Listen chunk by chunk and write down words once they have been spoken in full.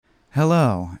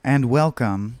Hello, and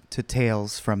welcome to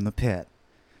Tales from the Pit.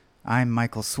 I'm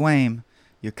Michael Swaim,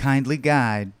 your kindly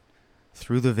guide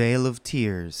through the Vale of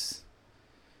Tears.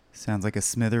 Sounds like a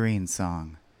Smithereens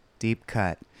song. Deep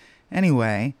cut.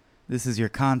 Anyway, this is your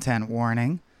content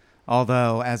warning,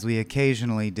 although, as we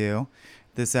occasionally do,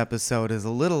 this episode is a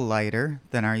little lighter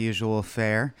than our usual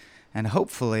fare, and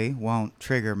hopefully won't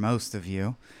trigger most of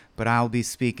you, but I'll be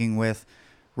speaking with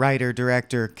writer,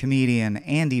 director, comedian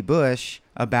Andy Bush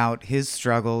about his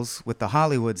struggles with the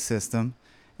Hollywood system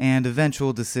and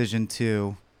eventual decision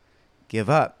to give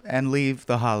up and leave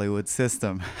the Hollywood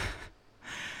system.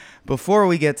 Before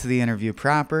we get to the interview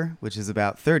proper, which is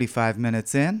about 35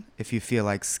 minutes in, if you feel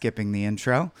like skipping the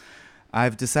intro,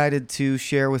 I've decided to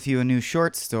share with you a new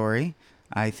short story.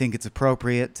 I think it's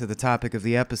appropriate to the topic of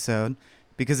the episode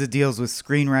because it deals with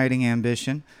screenwriting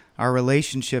ambition, our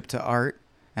relationship to art,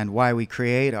 and why we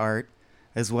create art,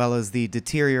 as well as the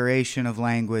deterioration of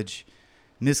language,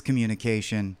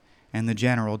 miscommunication, and the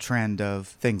general trend of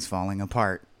things falling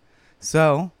apart.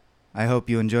 So, I hope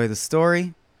you enjoy the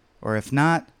story, or if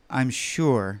not, I'm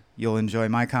sure you'll enjoy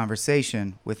my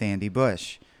conversation with Andy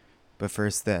Bush. But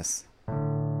first this.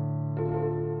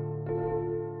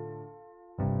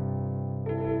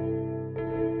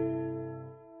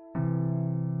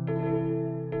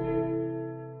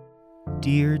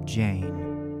 Dear Jane.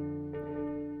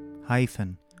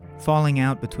 Hyphen. Falling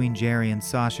out between Jerry and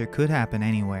Sasha could happen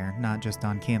anywhere, not just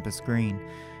on Campus Green.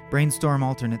 Brainstorm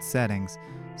alternate settings.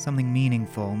 Something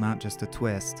meaningful, not just a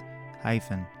twist.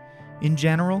 Hyphen. In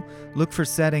general, look for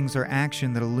settings or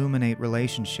action that illuminate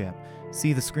relationship.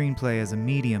 See the screenplay as a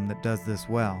medium that does this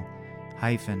well.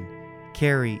 Hyphen.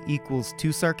 Carrie equals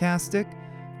too sarcastic?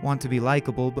 Want to be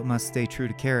likable but must stay true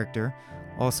to character.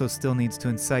 Also still needs to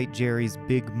incite Jerry's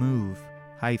big move.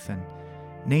 Hyphen.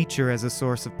 Nature as a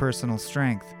source of personal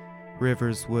strength.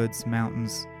 Rivers, woods,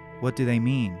 mountains. What do they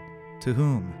mean? To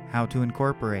whom? How to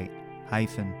incorporate?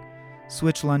 Hyphen.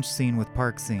 Switch lunch scene with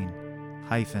park scene.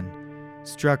 Hyphen.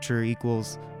 Structure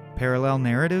equals parallel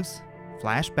narratives?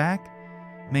 Flashback?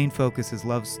 Main focus is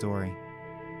love story.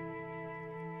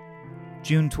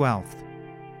 June 12th.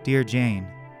 Dear Jane,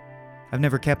 I've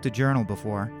never kept a journal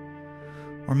before.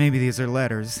 Or maybe these are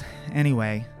letters.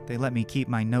 Anyway, they let me keep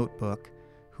my notebook.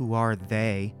 Who are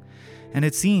they? And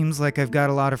it seems like I've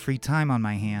got a lot of free time on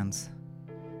my hands.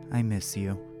 I miss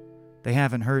you. They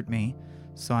haven't hurt me,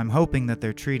 so I'm hoping that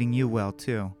they're treating you well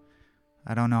too.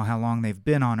 I don't know how long they've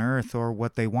been on Earth or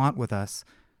what they want with us.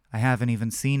 I haven't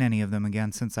even seen any of them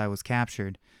again since I was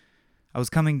captured. I was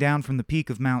coming down from the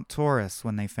peak of Mount Taurus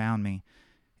when they found me.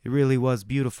 It really was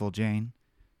beautiful, Jane.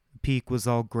 The peak was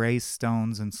all gray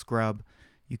stones and scrub.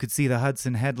 You could see the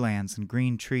Hudson headlands and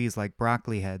green trees like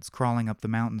broccoli heads crawling up the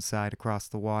mountainside across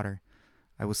the water.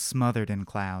 I was smothered in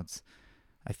clouds.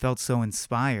 I felt so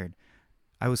inspired.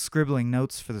 I was scribbling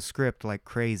notes for the script like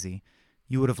crazy.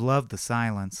 You would have loved the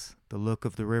silence, the look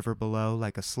of the river below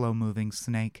like a slow-moving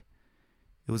snake.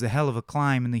 It was a hell of a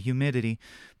climb in the humidity,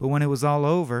 but when it was all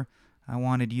over, I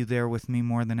wanted you there with me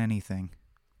more than anything.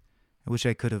 I wish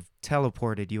I could have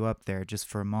teleported you up there just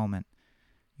for a moment.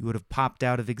 You would have popped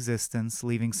out of existence,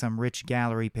 leaving some rich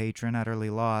gallery patron utterly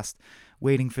lost,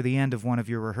 waiting for the end of one of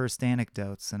your rehearsed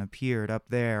anecdotes, and appeared up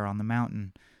there on the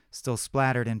mountain, still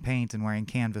splattered in paint and wearing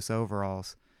canvas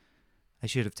overalls. I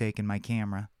should have taken my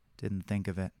camera. Didn't think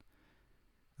of it.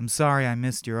 I'm sorry I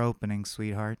missed your opening,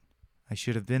 sweetheart. I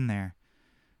should have been there.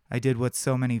 I did what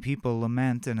so many people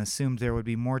lament and assumed there would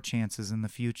be more chances in the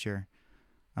future.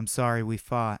 I'm sorry we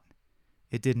fought.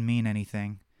 It didn't mean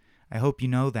anything. I hope you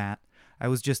know that. I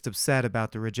was just upset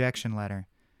about the rejection letter.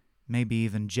 Maybe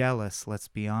even jealous, let's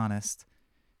be honest.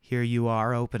 Here you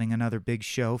are opening another big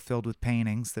show filled with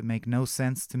paintings that make no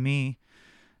sense to me,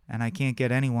 and I can't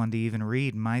get anyone to even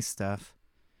read my stuff.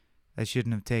 I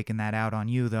shouldn't have taken that out on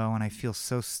you, though, and I feel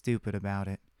so stupid about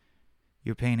it.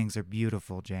 Your paintings are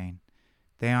beautiful, Jane.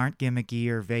 They aren't gimmicky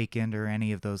or vacant or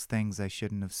any of those things I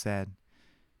shouldn't have said.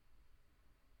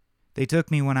 They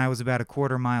took me when I was about a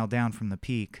quarter mile down from the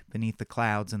peak, beneath the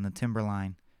clouds and the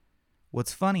timberline.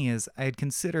 What's funny is I had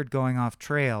considered going off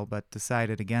trail, but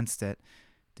decided against it.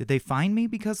 Did they find me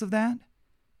because of that?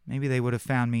 Maybe they would have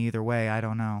found me either way, I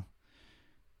don't know.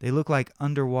 They look like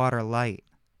underwater light,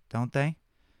 don't they?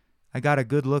 I got a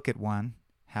good look at one,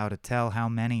 how to tell how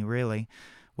many really,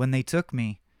 when they took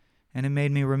me, and it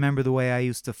made me remember the way I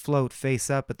used to float face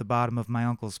up at the bottom of my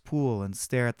uncle's pool and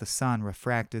stare at the sun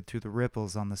refracted through the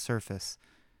ripples on the surface.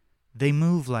 They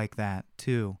move like that,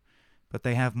 too, but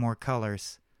they have more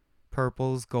colors.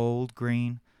 Purples, gold,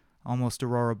 green, almost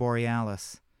aurora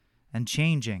borealis. And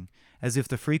changing, as if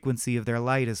the frequency of their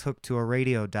light is hooked to a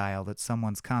radio dial that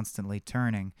someone's constantly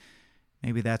turning.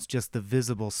 Maybe that's just the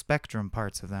visible spectrum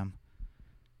parts of them.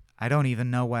 I don't even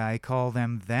know why I call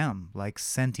them, like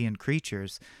sentient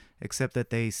creatures, except that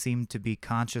they seem to be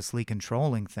consciously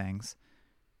controlling things.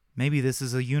 Maybe this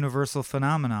is a universal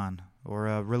phenomenon, or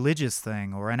a religious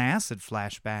thing, or an acid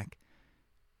flashback.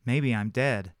 Maybe I'm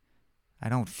dead. I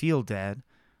don't feel dead.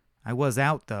 I was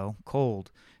out, though, cold.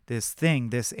 This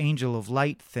angel of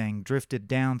light thing, drifted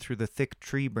down through the thick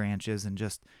tree branches and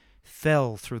just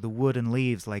fell through the wood and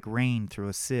leaves like rain through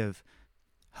a sieve.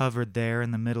 Hovered there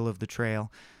in the middle of the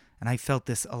trail, and I felt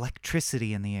this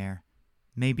electricity in the air.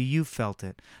 Maybe you felt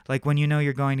it, like when you know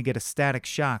you're going to get a static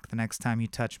shock the next time you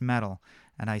touch metal.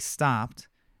 And I stopped,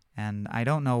 and I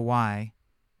don't know why,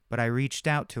 but I reached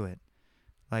out to it.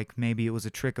 Like maybe it was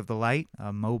a trick of the light,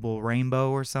 a mobile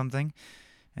rainbow or something,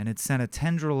 and it sent a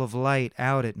tendril of light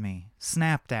out at me,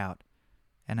 snapped out,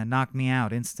 and it knocked me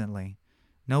out instantly.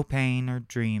 No pain or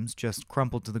dreams, just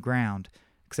crumpled to the ground,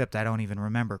 except I don't even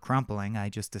remember crumpling, I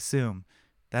just assume.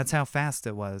 That's how fast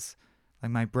it was,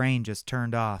 like my brain just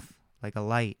turned off, like a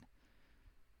light.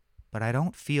 But I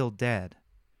don't feel dead.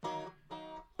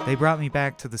 They brought me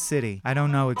back to the city. I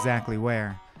don't know exactly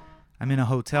where. I'm in a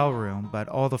hotel room, but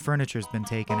all the furniture's been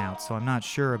taken out, so I'm not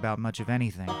sure about much of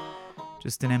anything.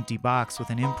 Just an empty box with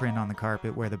an imprint on the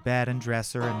carpet where the bed and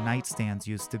dresser and nightstands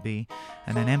used to be,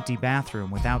 and an empty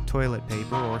bathroom without toilet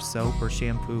paper or soap or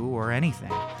shampoo or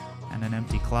anything, and an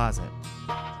empty closet.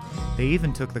 They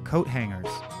even took the coat hangers,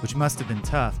 which must have been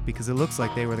tough because it looks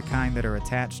like they were the kind that are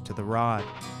attached to the rod.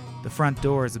 The front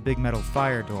door is a big metal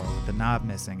fire door with the knob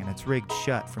missing, and it's rigged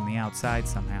shut from the outside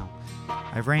somehow.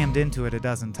 I've rammed into it a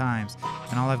dozen times,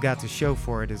 and all I've got to show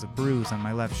for it is a bruise on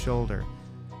my left shoulder.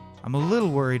 I'm a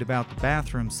little worried about the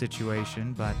bathroom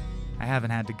situation, but I haven't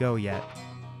had to go yet.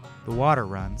 The water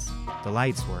runs, the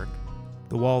lights work.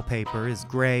 The wallpaper is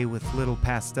gray with little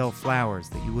pastel flowers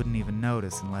that you wouldn't even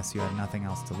notice unless you had nothing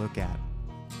else to look at.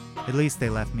 At least they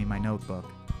left me my notebook.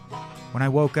 When I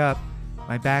woke up,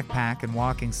 my backpack and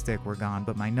walking stick were gone,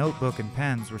 but my notebook and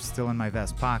pens were still in my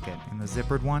vest pocket, in the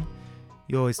zippered one.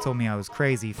 You always told me I was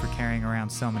crazy for carrying around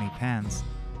so many pens.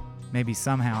 Maybe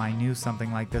somehow I knew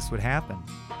something like this would happen.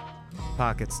 The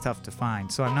pocket's tough to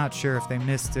find, so I'm not sure if they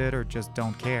missed it or just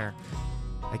don't care.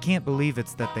 I can't believe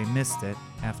it's that they missed it,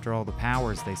 after all the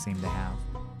powers they seem to have.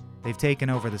 They've taken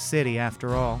over the city,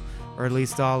 after all, or at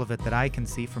least all of it that I can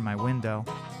see from my window.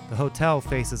 The hotel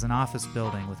faces an office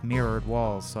building with mirrored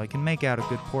walls, so I can make out a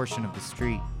good portion of the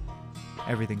street.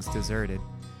 Everything's deserted.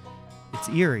 It's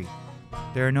eerie.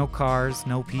 There are no cars,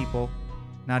 no people,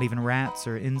 not even rats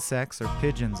or insects or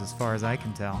pigeons as far as I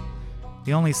can tell.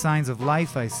 The only signs of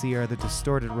life I see are the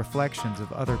distorted reflections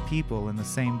of other people in the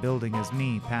same building as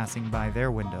me passing by their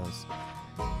windows.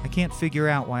 I can't figure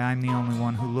out why I'm the only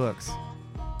one who looks.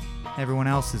 Everyone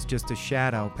else is just a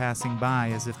shadow passing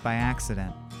by as if by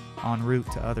accident, en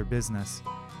route to other business.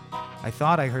 I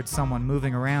thought I heard someone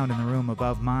moving around in the room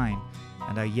above mine,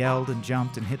 and I yelled and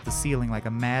jumped and hit the ceiling like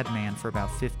a madman for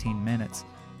about 15 minutes,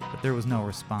 but there was no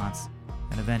response,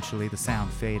 and eventually the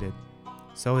sound faded.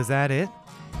 So is that it?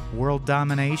 World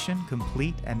domination,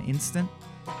 complete and instant?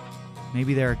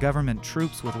 Maybe there are government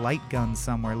troops with light guns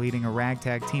somewhere leading a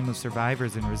ragtag team of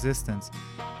survivors in resistance,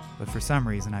 but for some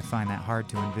reason I find that hard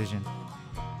to envision.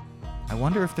 I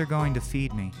wonder if they're going to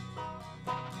feed me.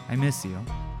 I miss you.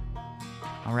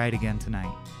 I'll write again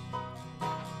tonight.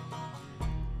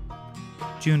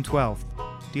 June 12th.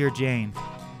 Dear Jane,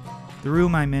 the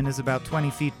room I'm in is about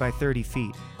 20 feet by 30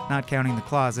 feet, not counting the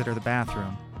closet or the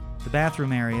bathroom. The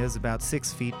bathroom area is about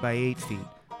 6 feet by 8 feet.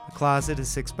 The closet is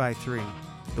 6 by 3.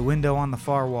 The window on the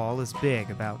far wall is big,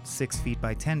 about 6 feet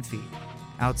by 10 feet.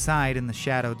 Outside in the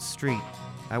shadowed street,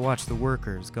 I watch the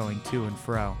workers going to and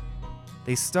fro.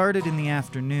 They started in the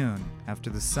afternoon,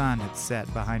 after the sun had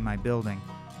set behind my building.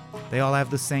 They all have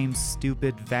the same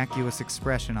stupid, vacuous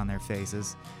expression on their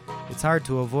faces. It's hard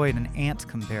to avoid an ant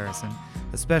comparison,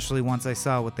 especially once I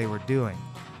saw what they were doing.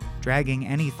 Dragging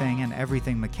anything and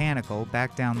everything mechanical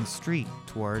back down the street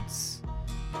towards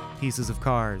pieces of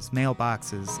cars,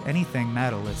 mailboxes, anything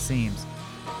metal, it seems.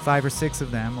 5 or 6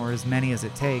 of them, or as many as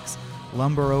it takes,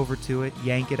 lumber over to it,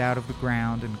 yank it out of the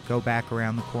ground, and go back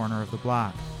around the corner of the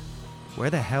block. Where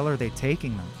the hell are they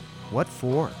taking them? What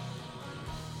for?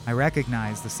 I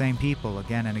recognize the same people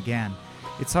again and again.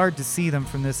 It's hard to see them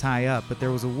from this high up, but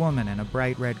there was a woman in a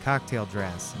bright red cocktail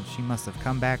dress, and she must have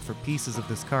come back for pieces of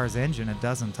this car's engine a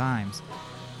dozen times.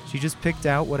 She just picked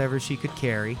out whatever she could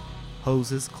carry,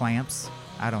 hoses, clamps,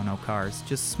 I don't know cars,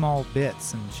 just small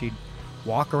bits, and she'd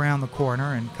walk around the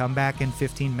corner and come back in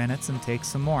 15 minutes and take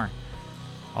some more.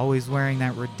 Always wearing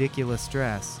that ridiculous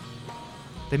dress.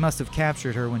 They must have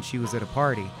captured her when she was at a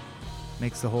party.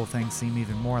 Makes the whole thing seem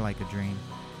even more like a dream.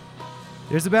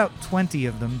 There's about 20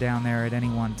 of them down there at any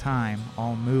one time,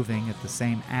 all moving at the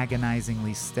same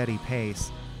agonizingly steady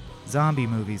pace. Zombie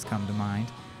movies come to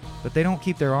mind, but they don't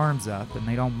keep their arms up and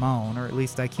they don't moan, or at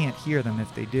least I can't hear them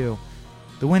if they do.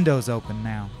 The window's open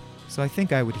now, so I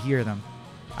think I would hear them.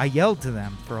 I yelled to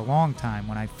them for a long time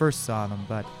when I first saw them,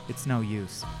 but it's no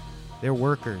use. They're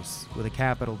workers with a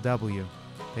capital W.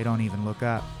 They don't even look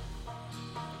up.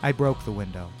 I broke the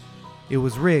window. It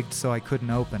was rigged so I couldn't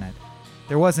open it.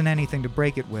 There wasn't anything to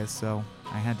break it with, so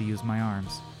I had to use my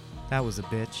arms. That was a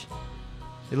bitch.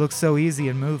 It looks so easy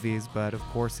in movies, but of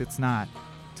course it's not.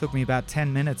 It took me about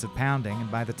 10 minutes of pounding,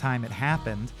 and by the time it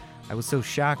happened, I was so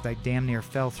shocked I damn near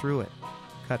fell through it.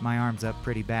 Cut my arms up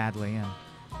pretty badly, and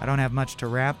I don't have much to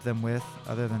wrap them with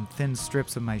other than thin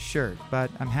strips of my shirt,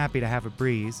 but I'm happy to have a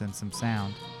breeze and some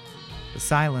sound. The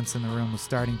silence in the room was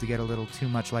starting to get a little too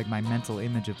much like my mental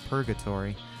image of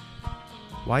purgatory.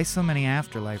 Why so many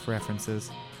afterlife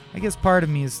references? I guess part of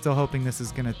me is still hoping this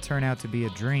is going to turn out to be a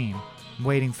dream. I'm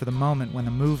waiting for the moment when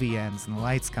the movie ends and the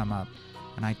lights come up,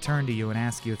 and I turn to you and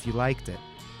ask you if you liked it.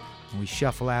 And we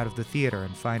shuffle out of the theater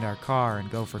and find our car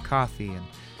and go for coffee and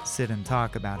sit and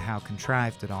talk about how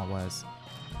contrived it all was.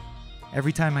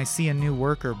 Every time I see a new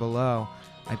worker below,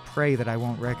 I pray that I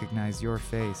won't recognize your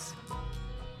face.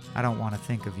 I don't want to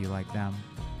think of you like them.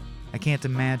 I can't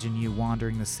imagine you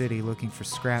wandering the city looking for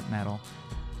scrap metal.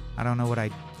 I don't know what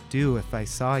I'd do if I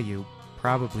saw you.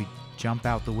 Probably jump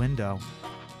out the window.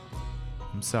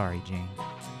 I'm sorry, Jane.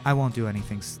 I won't do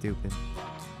anything stupid.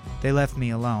 They left me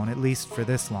alone, at least for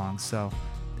this long, so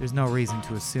there's no reason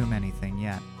to assume anything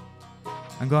yet.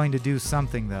 I'm going to do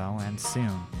something, though, and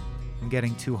soon. I'm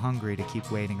getting too hungry to keep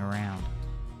waiting around.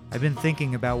 I've been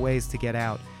thinking about ways to get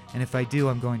out, and if I do,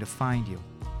 I'm going to find you.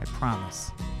 I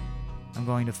promise. I'm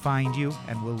going to find you,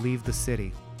 and we'll leave the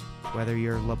city. Whether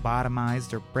you're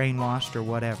lobotomized or brainwashed or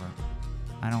whatever.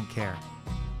 I don't care.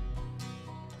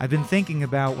 I've been thinking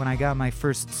about when I got my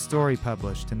first story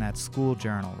published in that school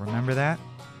journal. Remember that?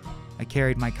 I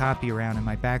carried my copy around in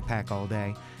my backpack all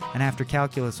day, and after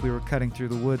calculus we were cutting through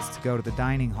the woods to go to the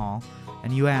dining hall,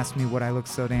 and you asked me what I looked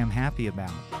so damn happy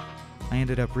about. I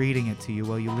ended up reading it to you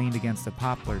while you leaned against a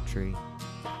poplar tree.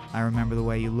 I remember the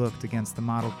way you looked against the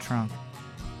mottled trunk.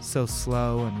 So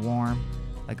slow and warm,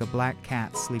 like a black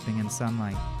cat sleeping in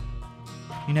sunlight.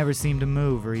 You never seemed to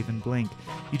move or even blink.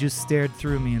 You just stared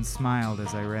through me and smiled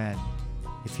as I read.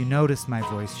 If you noticed my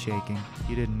voice shaking,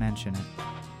 you didn't mention it.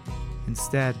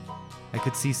 Instead, I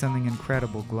could see something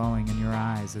incredible glowing in your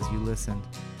eyes as you listened.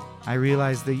 I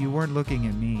realized that you weren't looking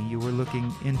at me, you were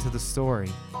looking into the story.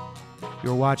 You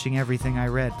were watching everything I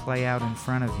read play out in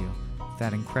front of you, with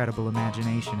that incredible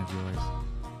imagination of yours.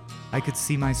 I could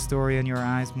see my story in your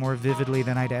eyes more vividly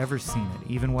than I'd ever seen it,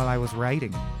 even while I was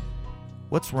writing.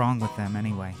 What's wrong with them,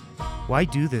 anyway? Why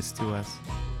do this to us?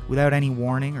 Without any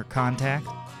warning or contact?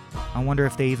 I wonder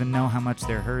if they even know how much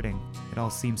they're hurting. It all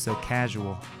seems so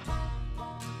casual.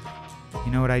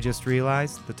 You know what I just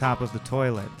realized? The top of the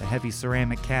toilet, the heavy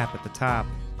ceramic cap at the top.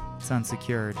 It's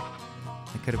unsecured.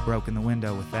 I could have broken the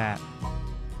window with that.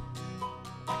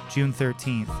 June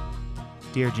 13th.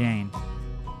 Dear Jane,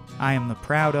 I am the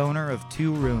proud owner of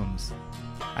 2 rooms.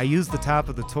 I used the top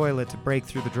of the toilet to break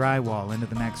through the drywall into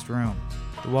the next room.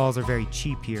 The walls are very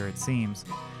cheap here, it seems.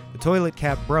 The toilet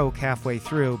cap broke halfway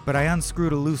through, but I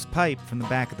unscrewed a loose pipe from the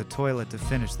back of the toilet to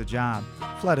finish the job.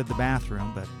 Flooded the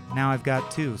bathroom, but now I've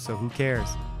got 2, so who cares?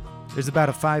 There's about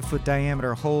a 5-foot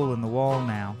diameter hole in the wall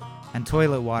now, and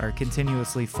toilet water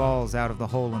continuously falls out of the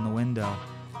hole in the window.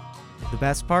 The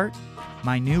best part?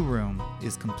 My new room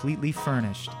is completely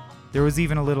furnished. There was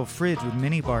even a little fridge with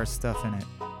minibar stuff in it.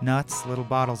 Nuts, little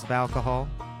bottles of alcohol,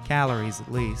 calories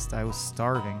at least. I was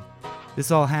starving. This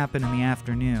all happened in the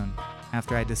afternoon,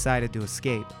 after I decided to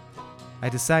escape. I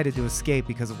decided to escape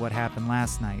because of what happened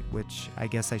last night, which I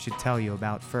guess I should tell you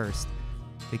about first.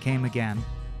 They came again,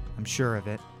 I'm sure of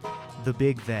it. The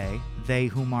big they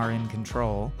whom are in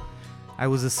control. I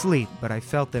was asleep, but I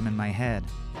felt them in my head,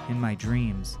 in my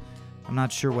dreams. I'm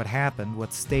not sure what happened,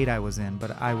 what state I was in,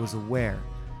 but I was aware.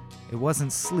 It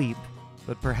wasn't sleep,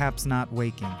 but perhaps not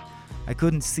waking. I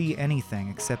couldn't see anything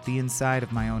except the inside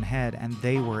of my own head, and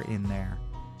they were in there,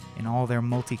 in all their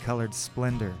multicolored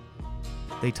splendor.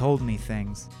 They told me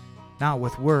things, not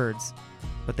with words,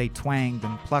 but they twanged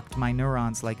and plucked my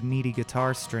neurons like meaty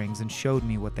guitar strings and showed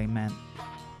me what they meant.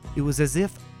 It was as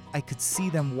if I could see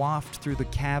them waft through the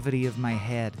cavity of my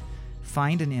head,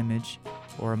 find an image,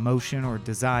 or emotion, or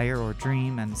desire, or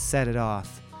dream, and set it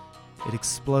off. It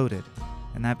exploded,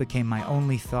 and that became my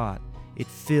only thought. It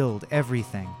filled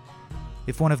everything.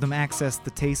 If one of them accessed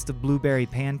the taste of blueberry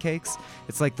pancakes,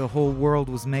 it's like the whole world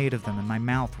was made of them and my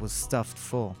mouth was stuffed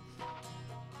full.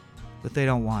 But they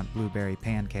don't want blueberry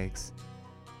pancakes.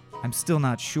 I'm still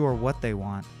not sure what they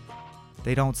want.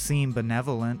 They don't seem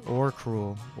benevolent or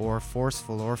cruel or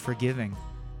forceful or forgiving.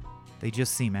 They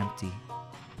just seem empty.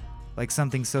 Like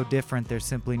something so different there's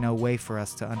simply no way for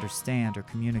us to understand or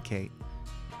communicate.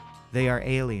 They are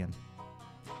alien.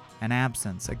 An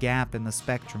absence, a gap in the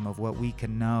spectrum of what we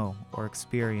can know or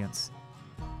experience.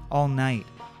 All night,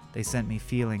 they sent me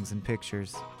feelings and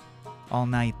pictures. All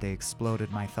night, they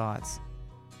exploded my thoughts.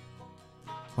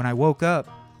 When I woke up,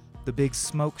 the big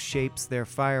smoke shapes their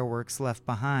fireworks left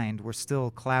behind were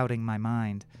still clouding my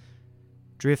mind,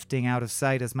 drifting out of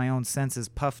sight as my own senses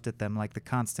puffed at them like the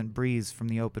constant breeze from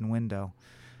the open window.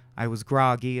 I was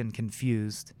groggy and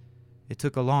confused. It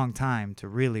took a long time to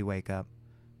really wake up.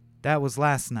 That was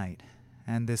last night,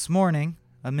 and this morning,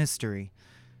 a mystery.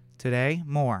 Today,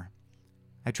 more.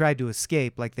 I tried to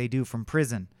escape like they do from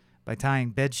prison, by tying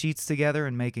bed sheets together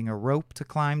and making a rope to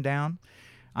climb down.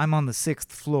 I'm on the 6th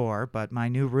floor, but my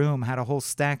new room had a whole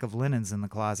stack of linens in the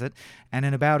closet, and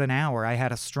in about an hour I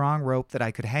had a strong rope that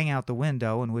I could hang out the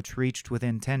window and which reached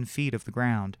within 10 feet of the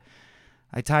ground.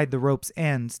 I tied the rope's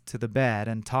end to the bed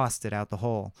and tossed it out the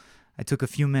hole. I took a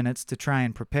few minutes to try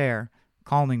and prepare,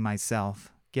 calming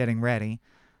myself, getting ready.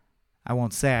 I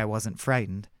won't say I wasn't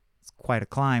frightened. It's quite a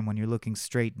climb when you're looking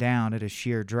straight down at a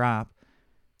sheer drop.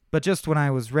 But just when I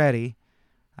was ready,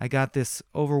 I got this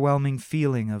overwhelming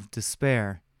feeling of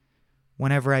despair.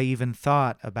 Whenever I even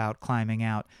thought about climbing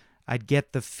out, I'd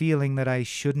get the feeling that I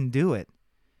shouldn't do it.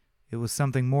 It was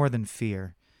something more than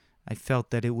fear. I felt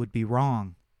that it would be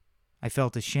wrong. I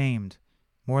felt ashamed,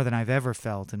 more than I've ever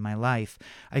felt in my life.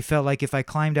 I felt like if I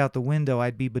climbed out the window,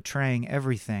 I'd be betraying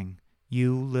everything.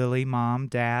 You, Lily, Mom,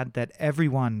 Dad, that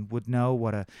everyone would know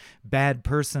what a bad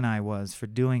person I was for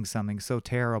doing something so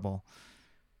terrible.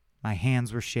 My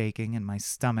hands were shaking and my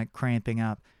stomach cramping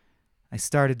up. I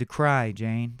started to cry,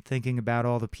 Jane, thinking about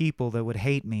all the people that would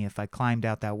hate me if I climbed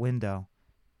out that window.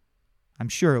 I'm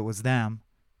sure it was them.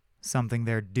 Something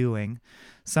they're doing.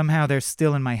 Somehow they're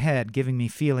still in my head, giving me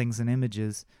feelings and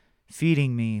images,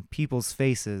 feeding me people's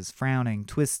faces, frowning,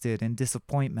 twisted in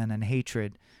disappointment and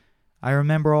hatred. I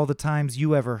remember all the times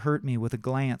you ever hurt me with a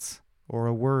glance, or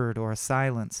a word, or a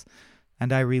silence,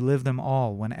 and I relive them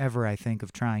all whenever I think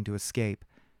of trying to escape.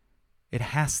 It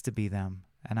has to be them,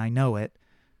 and I know it,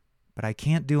 but I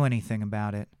can't do anything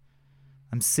about it.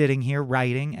 I'm sitting here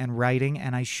writing,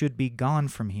 and I should be gone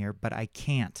from here, but I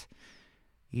can't.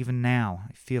 Even now,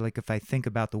 I feel like if I think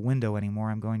about the window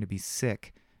anymore, I'm going to be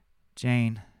sick.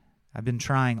 Jane, I've been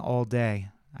trying all day.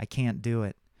 I can't do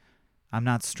it. I'm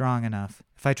not strong enough.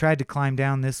 If I tried to climb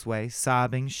down this way,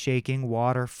 sobbing, shaking,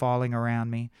 water falling around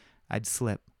me, I'd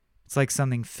slip. It's like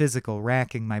something physical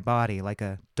racking my body, like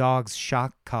a dog's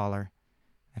shock collar.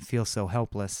 I feel so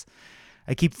helpless.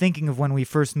 I keep thinking of when we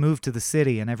first moved to the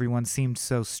city and everyone seemed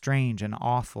so strange and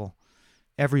awful.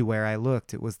 Everywhere I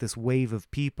looked, it was this wave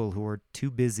of people who were too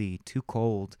busy, too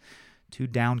cold, too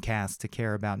downcast to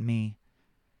care about me.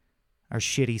 Our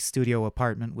shitty studio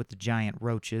apartment with the giant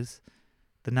roaches.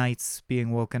 The nights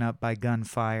being woken up by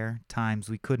gunfire, times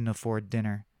we couldn't afford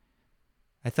dinner.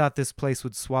 I thought this place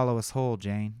would swallow us whole,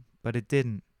 Jane, but it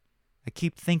didn't. I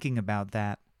keep thinking about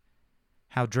that.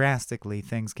 How drastically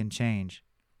things can change.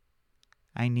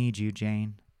 I need you,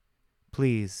 Jane.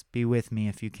 Please be with me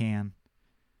if you can.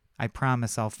 I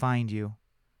promise I'll find you.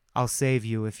 I'll save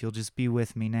you if you'll just be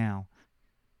with me now.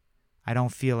 I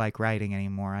don't feel like writing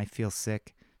anymore. I feel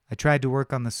sick. I tried to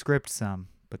work on the script some,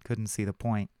 but couldn't see the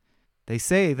point. They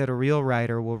say that a real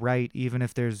writer will write even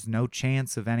if there's no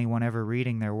chance of anyone ever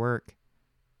reading their work.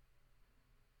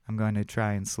 I'm going to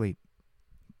try and sleep.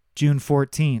 June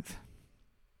 14th.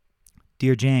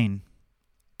 Dear Jane,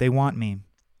 they want me.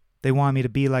 They want me to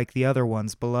be like the other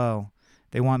ones below.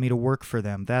 They want me to work for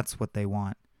them. That's what they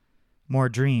want. More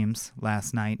dreams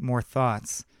last night, more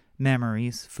thoughts,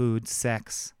 memories, food,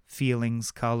 sex,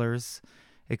 feelings, colors,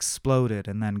 exploded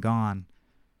and then gone.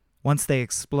 Once they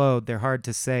explode, they're hard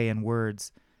to say in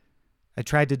words. I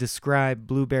tried to describe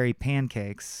blueberry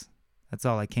pancakes. That's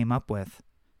all I came up with.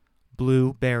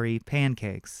 Blueberry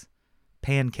pancakes.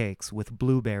 Pancakes with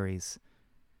blueberries.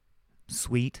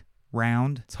 Sweet,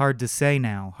 round. It's hard to say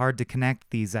now, hard to connect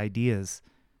these ideas.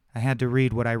 I had to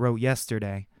read what I wrote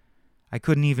yesterday. I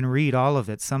couldn't even read all of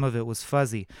it. Some of it was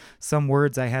fuzzy. Some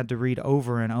words I had to read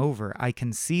over and over. I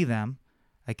can see them.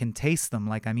 I can taste them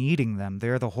like I'm eating them.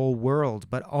 They're the whole world,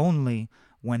 but only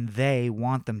when they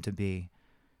want them to be.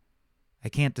 I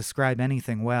can't describe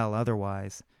anything well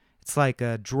otherwise. It's like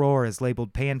a drawer is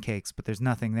labeled pancakes, but there's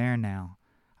nothing there now.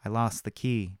 I lost the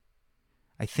key.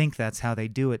 I think that's how they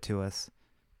do it to us.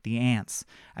 The ants.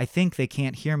 I think they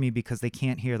can't hear me because they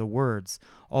can't hear the words.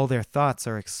 All their thoughts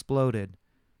are exploded.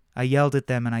 I yelled at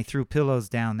them and I threw pillows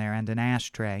down there and an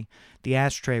ashtray. The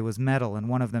ashtray was metal and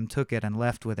one of them took it and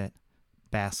left with it.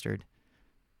 Bastard.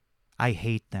 I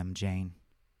hate them, Jane.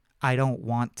 I don't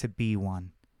want to be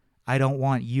one. I don't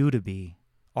want you to be.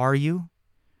 Are you?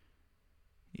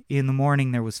 In the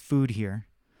morning there was food here.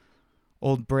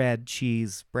 Old bread,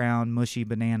 cheese, brown, mushy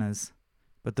bananas.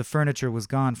 But the furniture was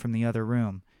gone from the other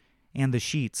room. And the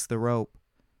sheets, the rope.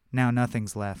 Now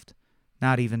nothing's left.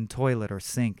 Not even toilet or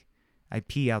sink. I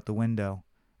pee out the window.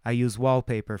 I use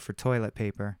wallpaper for toilet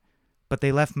paper. But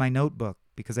they left my notebook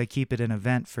because I keep it in a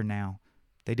vent for now.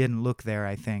 They didn't look there,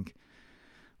 I think.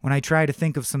 When I try to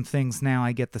think of some things now,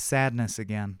 I get the sadness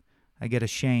again. I get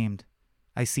ashamed.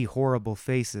 I see horrible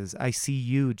faces. I see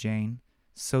you, Jane,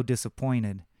 so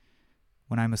disappointed.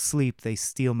 When I'm asleep, they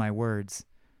steal my words.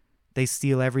 They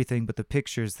steal everything but the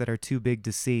pictures that are too big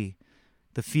to see.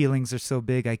 The feelings are so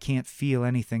big I can't feel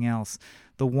anything else.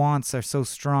 The wants are so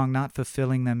strong, not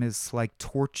fulfilling them is like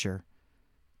torture.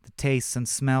 The tastes and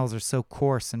smells are so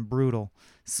coarse and brutal,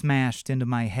 smashed into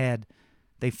my head.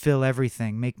 They fill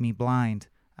everything, make me blind.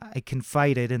 I can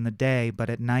fight it in the day, but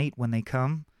at night when they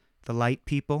come, the light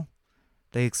people,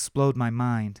 they explode my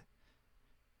mind.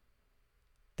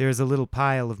 There is a little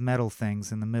pile of metal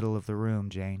things in the middle of the room,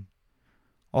 Jane.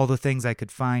 All the things I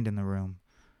could find in the room.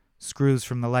 Screws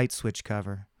from the light switch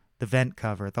cover, the vent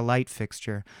cover, the light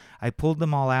fixture. I pulled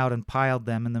them all out and piled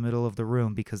them in the middle of the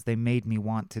room because they made me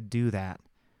want to do that.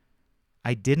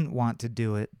 I didn't want to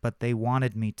do it, but they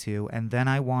wanted me to, and then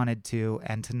I wanted to,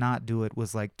 and to not do it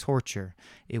was like torture.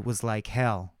 It was like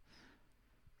hell.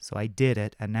 So I did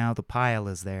it, and now the pile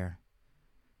is there.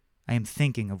 I am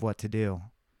thinking of what to do.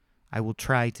 I will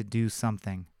try to do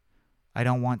something. I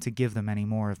don't want to give them any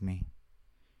more of me.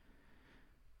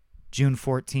 June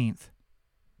 14th.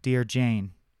 Dear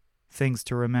Jane, things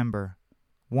to remember.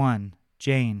 1.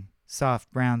 Jane,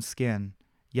 soft brown skin,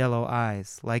 yellow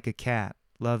eyes, like a cat,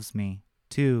 loves me.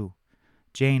 2.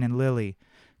 Jane and Lily,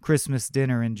 Christmas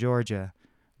dinner in Georgia,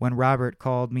 when Robert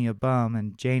called me a bum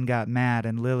and Jane got mad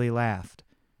and Lily laughed.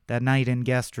 That night in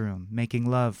guest room, making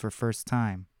love for first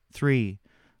time. 3.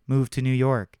 Move to New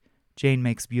York. Jane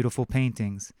makes beautiful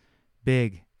paintings.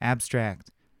 Big, abstract,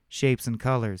 shapes and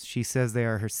colors. She says they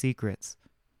are her secrets.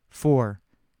 4.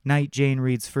 Night Jane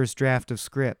reads first draft of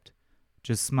script.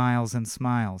 Just smiles and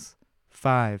smiles.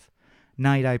 5.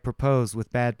 Night I propose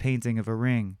with bad painting of a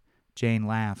ring. Jane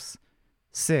laughs.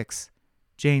 6.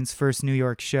 Jane's first New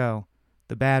York show.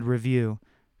 The bad review.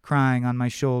 Crying on my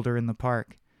shoulder in the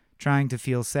park. Trying to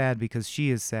feel sad because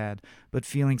she is sad, but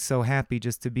feeling so happy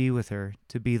just to be with her,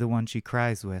 to be the one she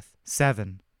cries with.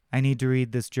 7. I need to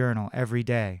read this journal every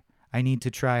day. I need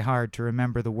to try hard to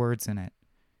remember the words in it.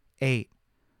 8.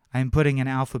 I am putting an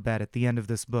alphabet at the end of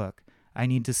this book. I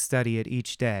need to study it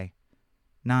each day.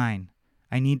 9.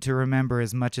 I need to remember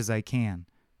as much as I can.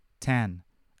 10.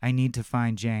 I need to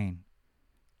find Jane.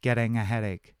 Getting a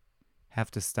headache.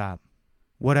 Have to stop.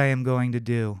 What I am going to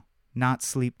do. Not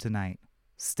sleep tonight.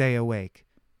 Stay awake.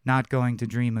 Not going to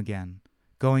dream again.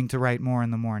 Going to write more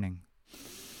in the morning.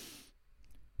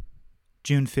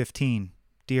 June 15.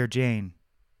 Dear Jane,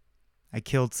 I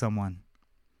killed someone.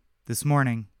 This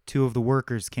morning, 2 of the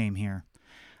workers came here.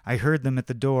 I heard them at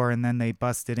the door and then they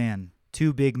busted in.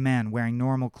 2 big men wearing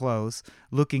normal clothes,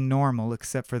 looking normal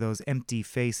except for those empty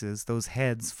faces, those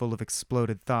heads full of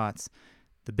exploded thoughts.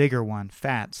 The bigger one,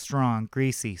 fat, strong,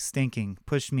 greasy, stinking,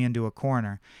 pushed me into a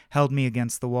corner, held me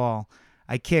against the wall.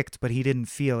 I kicked, but he didn't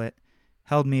feel it.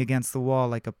 Held me against the wall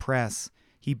like a press.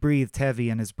 He breathed heavy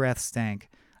and his breath stank.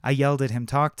 I yelled at him,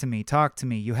 talk to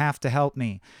me, you have to help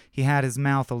me. He had his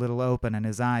mouth a little open and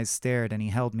his eyes stared and he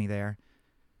held me there.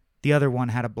 The other one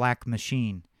had a black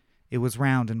machine. It was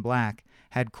round and black,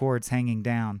 had cords hanging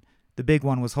down. The big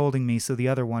one was holding me so the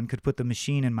other one could put the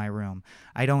machine in my room.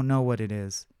 I don't know what it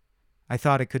is. I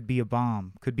thought it could be a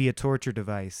bomb, could be a torture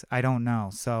device. I don't know.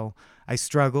 So I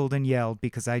struggled and yelled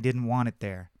because I didn't want it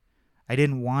there. I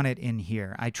didn't want it in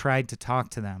here. I tried to talk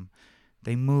to them.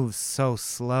 They move so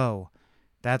slow.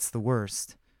 That's the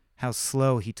worst. How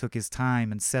slow he took his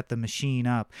time and set the machine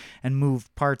up and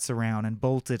moved parts around and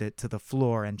bolted it to the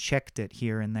floor and checked it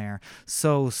here and there.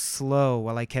 So slow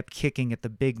while I kept kicking at the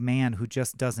big man who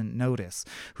just doesn't notice,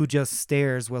 who just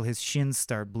stares while his shins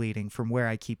start bleeding from where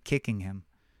I keep kicking him.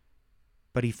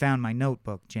 But he found my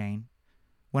notebook, Jane.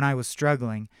 When I was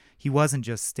struggling, he wasn't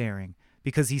just staring,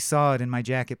 because he saw it in my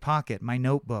jacket pocket, my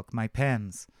notebook, my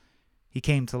pens. He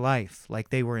came to life, like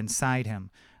they were inside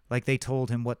him, like they told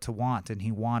him what to want and he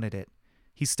wanted it.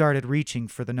 He started reaching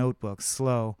for the notebook,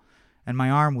 slow, and my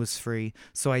arm was free,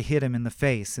 so I hit him in the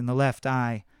face, in the left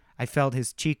eye. I felt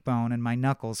his cheekbone and my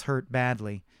knuckles hurt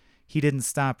badly. He didn't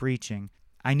stop reaching.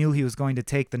 I knew he was going to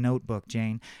take the notebook,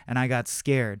 Jane, and I got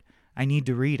scared. I need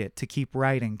to read it, to keep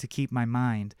writing, to keep my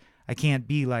mind. I can't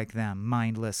be like them,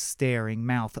 mindless, staring,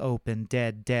 mouth open,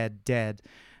 dead, dead, dead.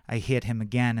 I hit him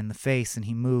again in the face, and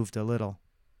he moved a little.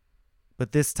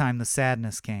 But this time the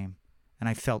sadness came, and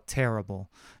I felt terrible,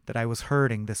 that I was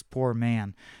hurting this poor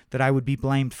man, that I would be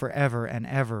blamed forever and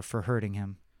ever for hurting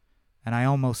him. And I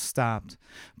almost stopped,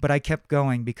 but I kept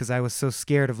going because I was so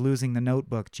scared of losing the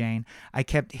notebook, Jane. I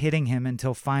kept hitting him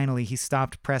until finally he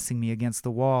stopped pressing me against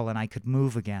the wall and I could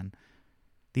move again.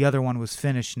 The other one was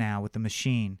finished now with the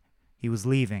machine. He was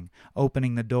leaving,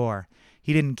 opening the door.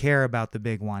 He didn't care about the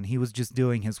big one. He was just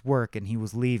doing his work and he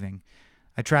was leaving.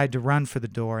 I tried to run for the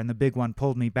door and the big one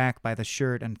pulled me back by the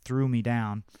shirt and threw me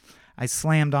down. I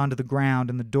slammed onto the ground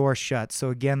and the door shut, so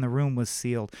again the room was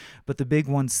sealed, but the big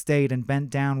one stayed and bent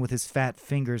down with his fat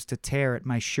fingers to tear at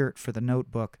my shirt for the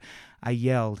notebook. I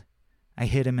yelled. I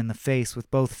hit him in the face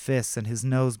with both fists and his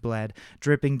nose bled,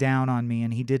 dripping down on me,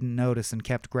 and he didn't notice and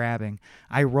kept grabbing.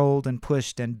 I rolled and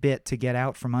pushed and bit to get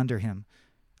out from under him.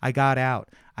 I got out.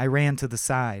 I ran to the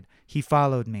side. He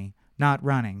followed me. Not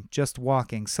running, just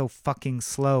walking, so fucking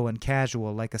slow and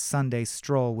casual, like a Sunday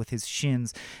stroll with his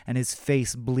shins and his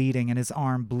face bleeding and his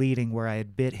arm bleeding where I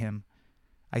had bit him.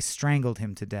 I strangled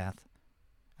him to death.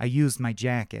 I used my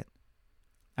jacket.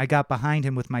 I got behind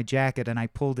him with my jacket and I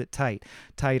pulled it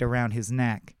tight around his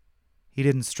neck. He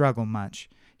didn't struggle much.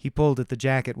 He pulled at the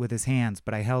jacket with his hands,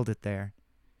 but I held it there.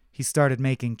 He started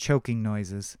making choking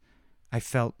noises. I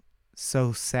felt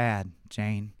so sad,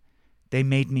 Jane. They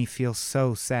made me feel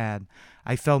so sad.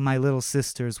 I felt my little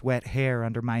sister's wet hair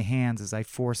under my hands as I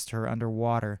forced her under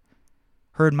water.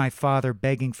 Heard my father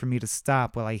begging for me to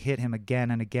stop while I hit him again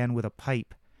and again with a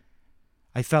pipe.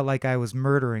 I felt like I was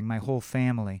murdering my whole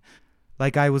family,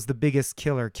 like I was the biggest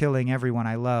killer, killing everyone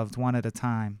I loved one at a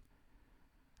time.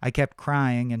 I kept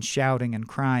crying and shouting and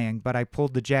crying, but I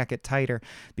pulled the jacket tighter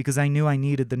because I knew I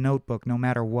needed the notebook no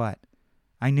matter what.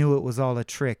 I knew it was all a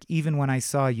trick, even when I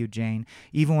saw you, Jane,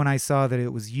 even when I saw that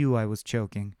it was you I was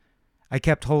choking. I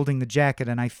kept holding the jacket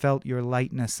and I felt your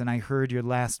lightness and I heard your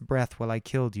last breath while I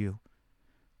killed you.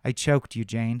 I choked you,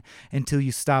 Jane, until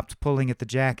you stopped pulling at the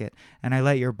jacket and I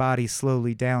let your body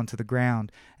slowly down to the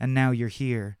ground, and now you're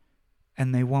here,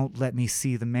 and they won't let me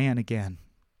see the man again.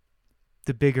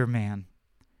 The bigger man.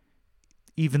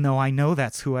 Even though I know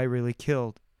that's who I really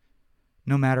killed.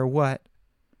 No matter what,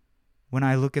 when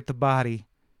I look at the body,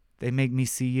 they make me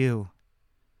see you.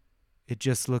 It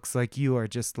just looks like you are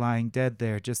just lying dead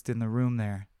there, just in the room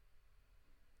there.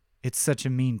 It's such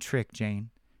a mean trick, Jane.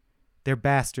 They're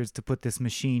bastards to put this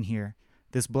machine here,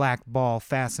 this black ball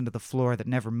fastened to the floor that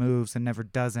never moves and never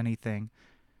does anything.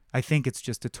 I think it's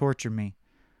just to torture me,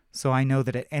 so I know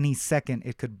that at any second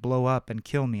it could blow up and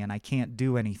kill me and I can't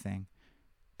do anything.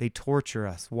 They torture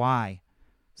us. Why?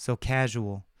 So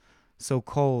casual. So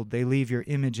cold, they leave your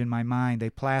image in my mind,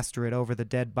 they plaster it over the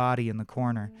dead body in the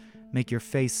corner, make your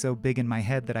face so big in my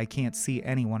head that I can't see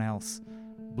anyone else.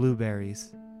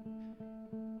 Blueberries.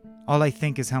 All I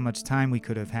think is how much time we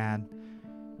could have had.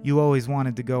 You always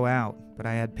wanted to go out, but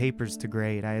I had papers to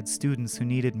grade, I had students who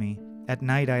needed me. At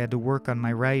night I had to work on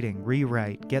my writing,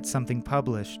 rewrite, get something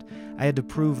published. I had to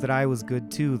prove that I was good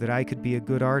too, that I could be a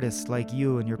good artist like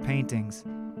you and your paintings.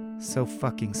 So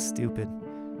fucking stupid.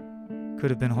 Could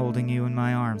have been holding you in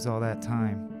my arms all that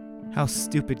time. How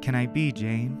stupid can I be,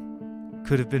 Jane?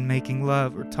 Could have been making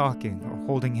love or talking or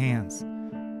holding hands.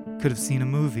 Could have seen a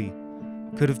movie.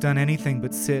 Could have done anything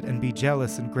but sit and be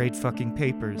jealous and grade fucking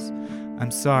papers. I'm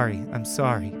sorry,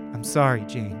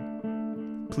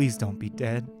 Jane. Please don't be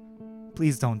dead.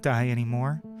 Please don't die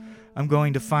anymore. I'm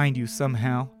going to find you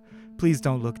somehow. Please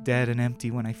don't look dead and empty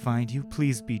when I find you.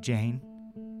 Please be Jane.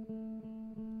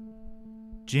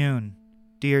 June.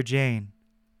 Dear Jane,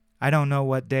 I don't know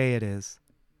what day it is.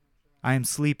 I am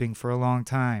sleeping for a long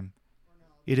time.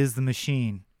 It is the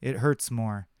machine. It hurts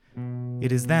more.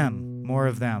 It is them, more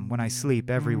of them, when I sleep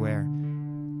everywhere.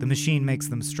 The machine makes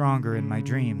them stronger in my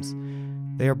dreams.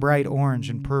 They are bright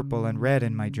orange and purple and red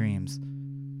in my dreams.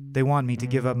 They want me to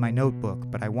give up my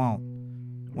notebook, but I won't.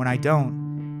 When I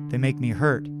don't, they make me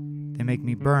hurt. They make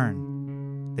me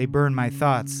burn. They burn my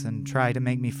thoughts and try to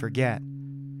make me forget.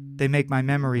 They make my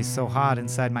memories so hot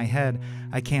inside my head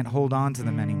I can't hold on to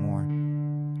them anymore.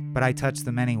 But I touch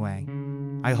them anyway.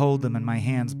 I hold them and my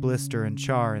hands blister and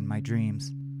char in my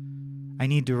dreams. I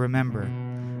need to remember.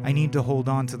 I need to hold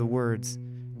on to the words.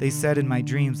 They said in my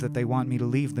dreams that they want me to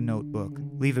leave the notebook,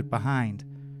 leave it behind.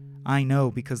 I know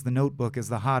because the notebook is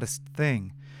the hottest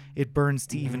thing. It burns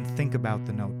to even think about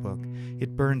the notebook.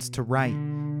 It burns to write.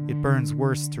 It burns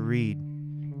worse to read.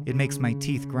 It makes my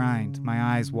teeth grind, my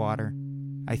eyes water.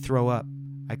 I throw up.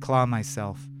 I claw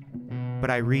myself. But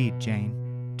I read,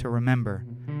 Jane, to remember.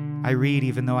 I read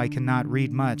even though I cannot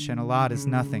read much, and a lot is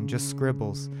nothing, just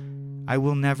scribbles. I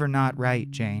will never not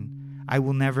write, Jane. I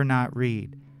will never not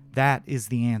read. That is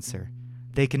the answer.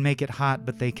 They can make it hot,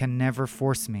 but they can never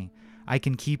force me. I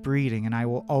can keep reading, and I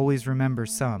will always remember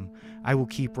some. I will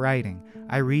keep writing.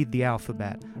 I read the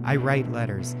alphabet. I write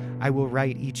letters. I will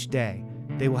write each day.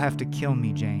 They will have to kill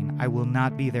me, Jane. I will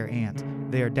not be their aunt.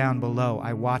 They are down below.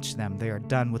 I watch them. They are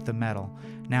done with the metal.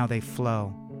 Now they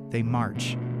flow. They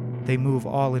march. They move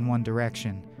all in one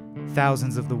direction.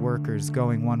 Thousands of the workers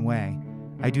going one way.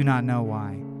 I do not know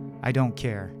why. I don't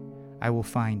care. I will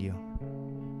find you.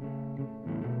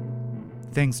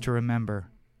 Things to remember.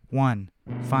 1.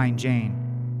 Find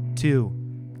Jane.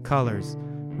 2. Colors.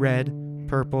 Red,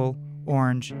 purple,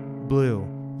 orange, blue,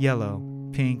 yellow,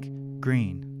 pink,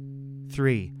 green.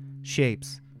 3.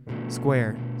 Shapes.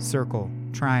 Square, circle,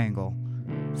 triangle.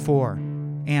 4.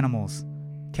 Animals.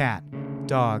 Cat,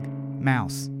 dog,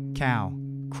 mouse, cow,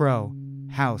 crow,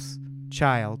 house,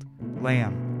 child,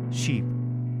 lamb, sheep,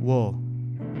 wool.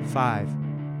 5.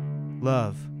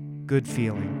 Love, good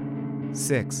feeling.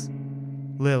 6.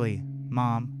 Lily,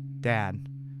 mom, dad.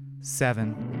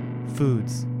 7.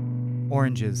 Foods.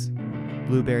 Oranges,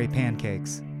 blueberry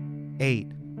pancakes. 8.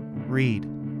 Read,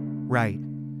 write,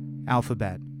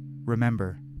 alphabet,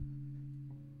 remember.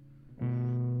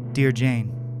 Dear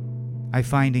Jane, I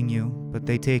finding you, but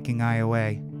they taking I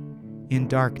away. In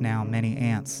dark now, many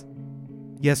ants.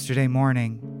 Yesterday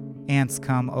morning, ants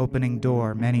come opening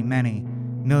door, many,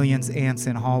 millions ants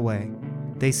in hallway.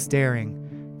 They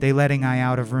staring, they letting I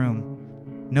out of room.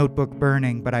 Notebook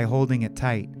burning, but I holding it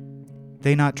tight.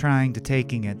 They not trying to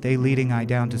taking it, they leading I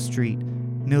down to street.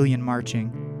 Million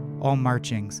marching, all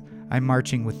marchings, I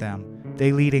marching with them.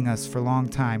 They leading us for long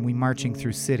time, we marching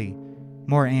through city.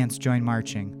 More ants join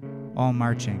marching, all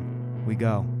marching, we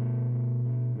go.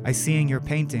 I seeing your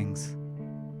paintings.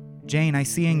 Jane, I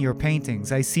seeing your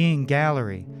paintings, I seeing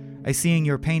gallery. I seeing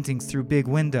your paintings through big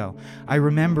window. I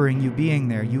remembering you being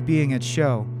there, you being at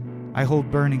show. I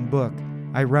hold burning book,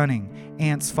 I running,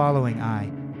 ants following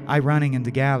I running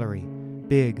into gallery.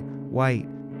 Big, white.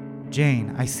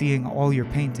 Jane, I seeing all your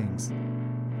paintings.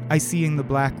 I seeing the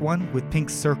black one with pink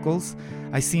circles.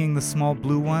 I seeing the small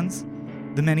blue ones.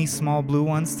 The many small blue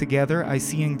ones together. I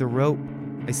seeing the rope.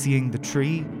 I seeing the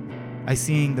tree. I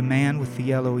seeing the man with the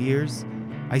yellow ears.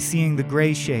 I seeing the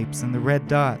gray shapes and the red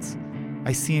dots.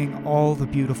 I seeing all the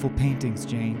beautiful paintings,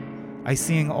 Jane. I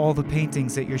seeing all the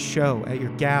paintings at your show, at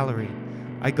your gallery.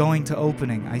 I going to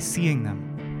opening. I seeing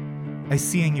them. I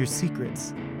seeing your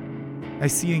secrets. I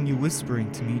seeing you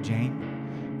whispering to me,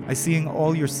 Jane. I seeing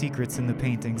all your secrets in the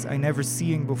paintings. I never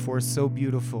seeing before so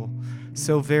beautiful,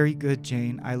 so very good,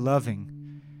 Jane. I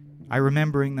loving. I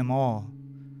remembering them all.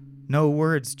 No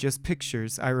words, just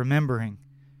pictures. I remembering.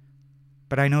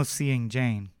 But I know seeing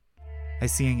Jane. I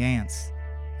seeing ants.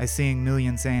 I seeing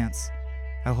millions ants.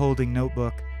 I holding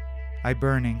notebook. I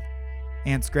burning.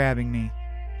 Ants grabbing me.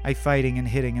 I fighting and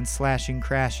hitting and slashing,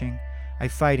 crashing. I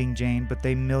fighting Jane, but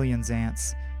they millions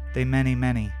ants. They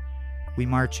many. We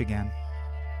march again.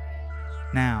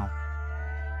 Now.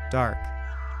 Dark.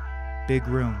 Big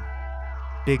room.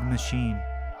 Big machine.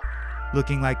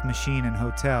 Looking like machine in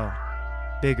hotel.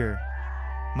 Bigger.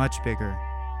 Much bigger.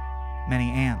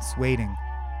 Many ants waiting.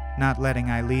 Not letting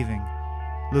I leaving.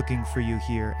 Looking for you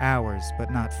here, hours,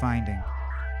 but not finding.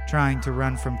 Trying to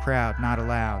run from crowd, not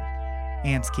allowed.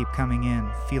 Ants keep coming in,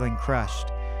 feeling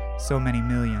crushed. So many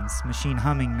millions. Machine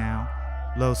humming now.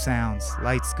 Low sounds,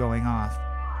 lights going off.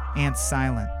 Ants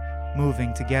silent,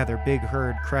 moving together, big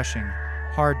herd crushing.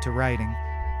 Hard to writing.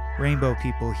 Rainbow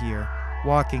people here,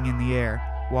 walking in the air,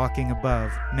 walking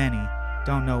above, many,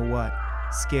 don't know what.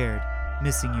 Scared,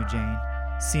 missing you, Jane.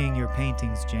 Seeing your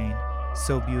paintings, Jane.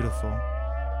 So beautiful.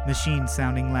 Machine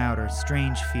sounding louder,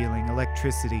 strange feeling,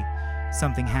 electricity.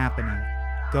 Something happening.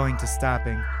 Going to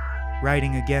stopping.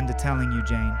 Writing again to telling you,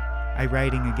 Jane. I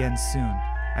writing again soon.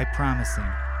 I promising.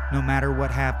 No matter what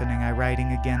happening, I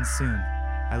writing again soon.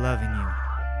 I loving you.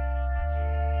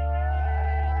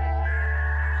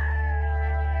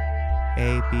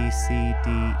 A, B, C,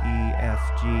 D, E, F,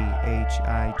 G, H,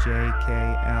 I, J, K,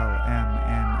 L, M,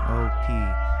 N, O, P,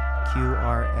 Q,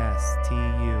 R, S, T,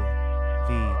 U,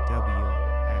 V, W,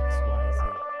 X, Y, Z.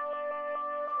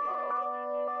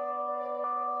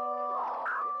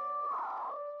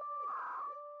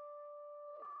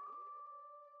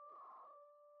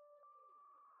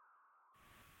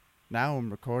 Now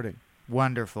I'm recording.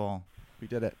 Wonderful. We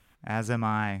did it. As am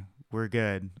I. we're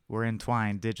good. We're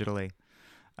entwined digitally.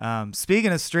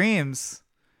 Speaking of streams,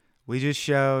 we just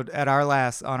showed on our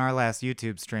last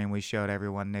YouTube stream, we showed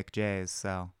everyone Nick J's.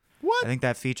 So What? I think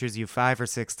that features you 5 or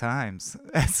 6 times.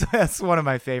 That's one of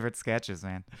my favorite sketches,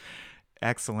 man.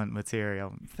 Excellent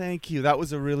material. Thank you. That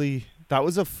was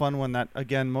a fun one. That,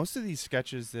 again, most of these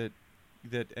sketches that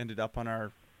ended up on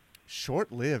our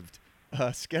short-lived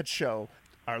sketch show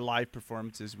are live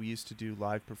performances. We used to do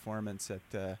live performance at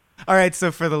All right,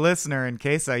 so for the listener, in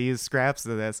case I use scraps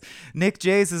of this, Nick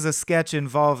J's is a sketch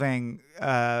involving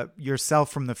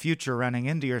yourself from the future running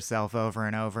into yourself over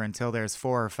and over until there's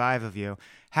 4 or 5 of you.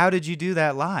 How did you do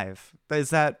that live? How is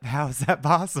that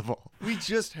possible? We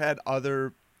just had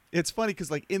other. It's funny because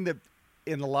like in the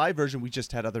live version, we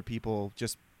just had other people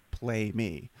just play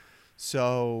me.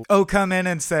 So come in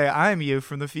and say I'm you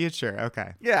from the future.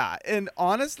 Okay. Yeah, and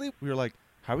honestly, we were like,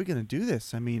 how are we gonna do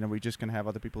this? I mean, are we just gonna have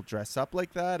other people dress up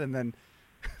like that? And then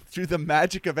through the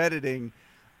magic of editing,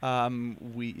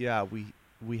 we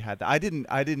had that. I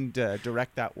didn't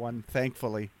direct that one,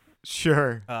 thankfully.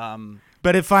 Sure.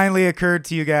 But it finally occurred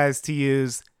to you guys to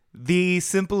use the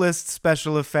simplest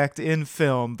special effect in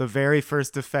film, the very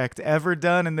first effect ever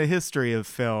done in the history of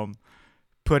film,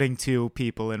 putting 2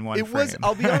 people in one frame.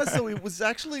 I'll be honest though, it was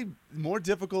actually more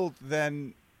difficult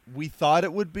than we thought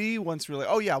it would be once we were like,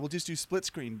 oh yeah, we'll just do split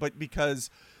screen. But because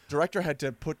director had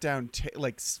to put down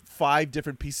 5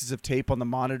 different pieces of tape on the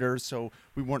monitor so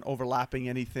we weren't overlapping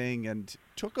anything, and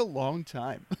took a long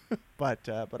time. But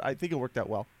I think it worked out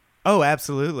well. Oh,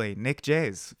 absolutely. Nick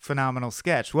J's phenomenal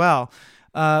sketch. Well,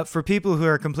 for people who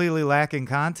are completely lacking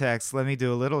context, let me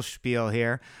do a little spiel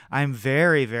here. I'm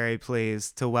very, very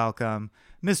pleased to welcome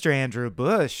Mr. Andrew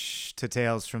Bush to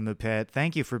Tales from the Pit.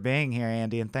 Thank you for being here,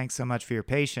 Andy, and thanks so much for your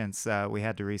patience. We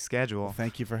had to reschedule. Well,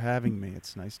 thank you for having me.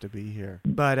 It's nice to be here.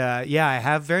 But yeah, I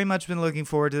have very much been looking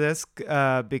forward to this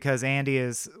because Andy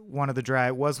was one of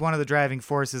the driving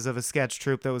forces of a sketch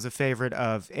troupe that was a favorite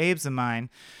of Abe's and mine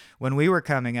when we were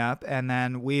coming up, and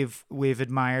then we've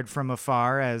admired from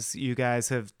afar as you guys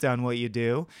have done what you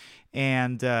do,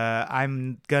 and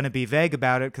I'm gonna be vague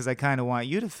about it because I kind of want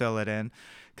you to fill it in,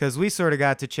 because we sort of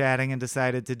got to chatting and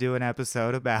decided to do an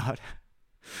episode about.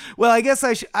 Well, I guess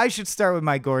I should start with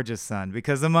My Gorgeous Son,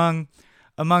 because among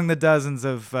the dozens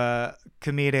of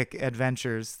comedic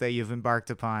adventures that you've embarked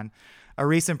upon, a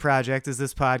recent project is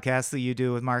this podcast that you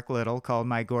do with Mark Little called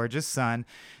My Gorgeous Son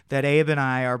that Abe and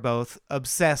I are both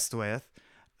obsessed with.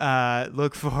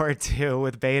 Look forward to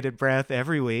with bated breath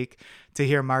every week to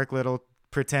hear Mark Little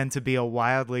pretend to be a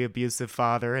wildly abusive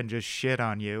father and just shit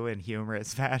on you in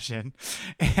humorous fashion.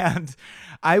 And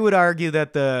I would argue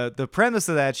that the premise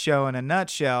of that show in a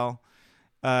nutshell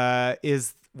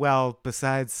is, well,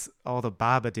 besides all the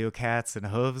Babadook hats and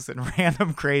hooves and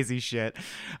random crazy shit,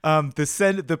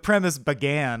 the premise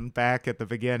began back at the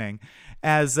beginning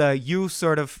as you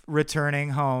sort of returning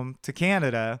home to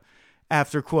Canada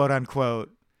after quote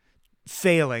unquote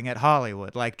failing at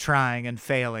Hollywood, like trying and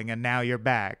failing, and now you're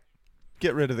back.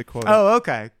 Get rid of the quote. Oh,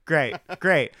 okay.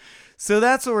 Great. So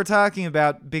that's what we're talking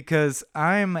about, because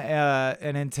I'm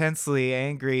an intensely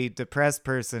angry, depressed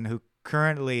person who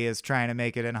currently is trying to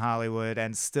make it in Hollywood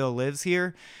and still lives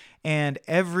here. And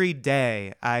every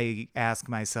day I ask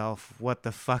myself, what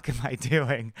the fuck am I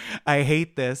doing? I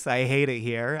hate this. I hate it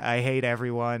here. I hate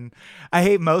everyone. I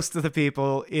hate most of the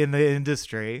people in the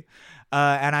industry.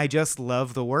 And I just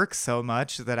love the work so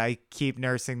much that I keep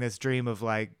nursing this dream of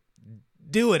like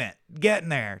doing it, getting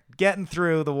there, getting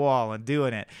through the wall and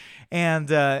doing it.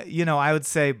 And, I would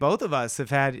say both of us have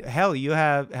had, hell, you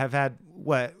have had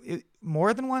what,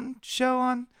 more than one show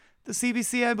on the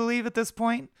CBC, I believe, at this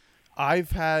point.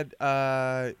 I've had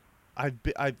I've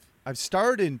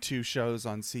starred in 2 shows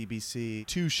on CBC,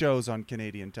 2 shows on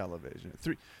Canadian television,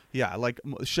 3, like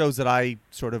shows that I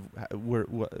sort of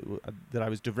that I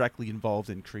was directly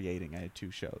involved in creating. I had 2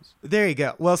 shows. There you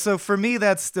go. Well, so for me,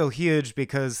 that's still huge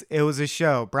because it was a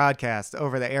show broadcast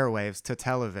over the airwaves to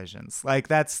televisions. Like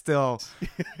that's still,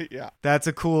 yeah, that's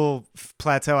a cool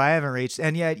plateau I haven't reached,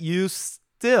 and yet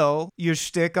still, your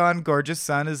shtick on Gorgeous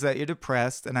Son is that you're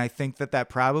depressed, and I think that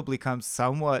probably comes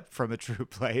somewhat from a true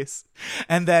place,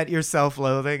 and that you're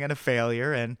self-loathing and a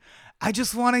failure, and I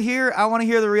just want to hear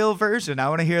the real version. I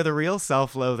want to hear the real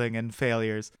self-loathing and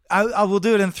failures. I will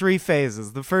do it in 3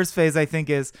 phases. The first phase, I think,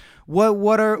 is what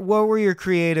were your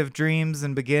creative dreams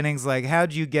and beginnings like?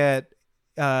 How'd you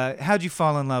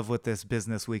fall in love with this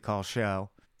business we call show?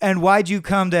 And why'd you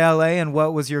come to LA, and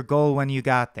what was your goal when you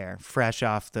got there, fresh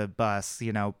off the bus,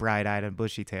 bright-eyed and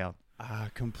bushy-tailed?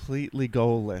 Completely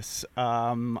goalless.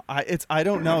 I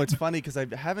don't know. It's funny because I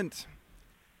haven't.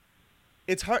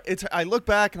 it's hard. I look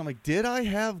back and I'm like, did I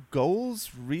have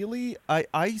goals? Really?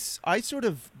 I sort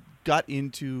of got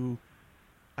into,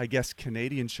 I guess,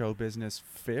 Canadian show business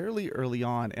fairly early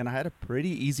on, and I had a pretty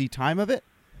easy time of it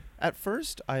at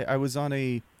first.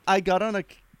 I got on a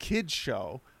kid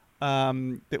show,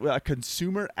 a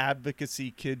consumer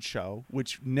advocacy kid show,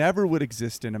 which never would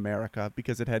exist in America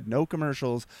because it had no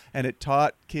commercials and it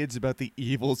taught kids about the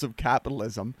evils of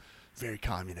capitalism. Very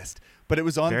communist, but it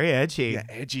was on Very edgy. Yeah,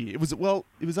 edgy. It was on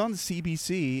the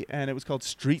CBC, and it was called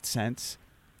Street Sense,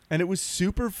 and it was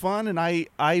super fun. And I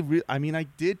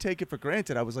did take it for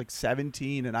granted. I was like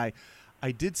 17, and I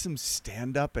did some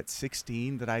stand up at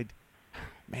 16 that I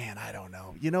don't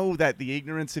know. You know, that the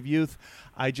ignorance of youth.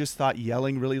 I just thought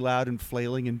yelling really loud and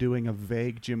flailing and doing a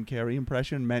vague Jim Carrey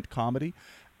impression meant comedy,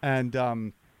 and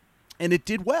it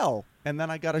did well. And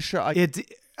then I got a show.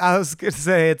 I was going to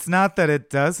say, it's not that it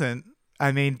doesn't.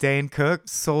 I mean, Dane Cook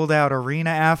sold out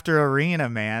arena after arena,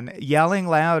 man. Yelling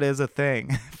loud is a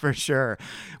thing, for sure.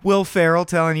 Will Ferrell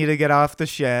telling you to get off the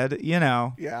shed, you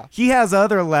know. Yeah. He has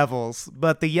other levels,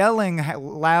 but the yelling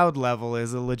loud level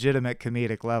is a legitimate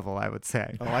comedic level, I would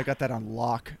say. Oh, I got that on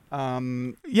lock.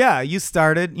 Yeah, you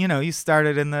started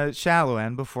in the shallow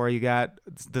end before you got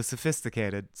the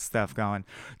sophisticated stuff going.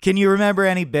 Can you remember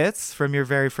any bits from your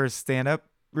very first stand-up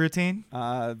routine?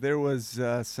 There was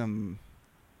some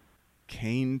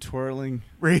cane twirling.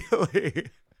 Really?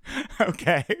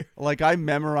 Okay. Like, I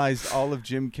memorized all of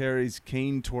Jim Carrey's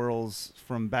cane twirls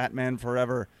from Batman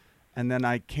Forever, and then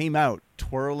I came out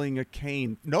twirling a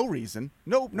cane. No reason.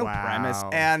 No Wow. premise.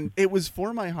 And it was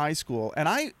for my high school. And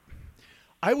I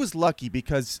was lucky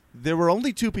because there were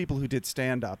only 2 people who did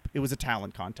stand-up. It was a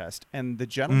talent contest. And the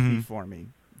gentleman before me,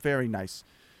 very nice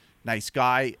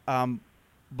guy,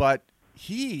 but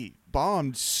he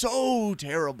bombed so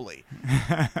terribly.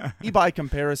 By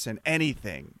comparison,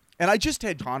 anything. And I just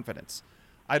had confidence.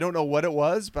 I don't know what it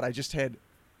was, but I just had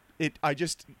it. I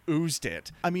just oozed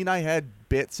it. I mean, I had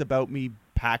bits about me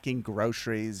packing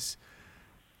groceries,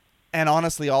 and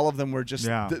honestly, all of them were just,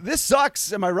 this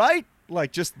sucks. Am I right?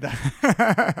 Like, just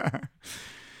that.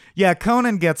 Yeah,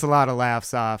 Conan gets a lot of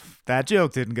laughs off. That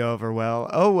joke didn't go over well.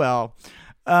 Oh, well.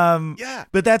 Yeah.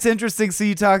 But that's interesting. So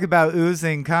you talk about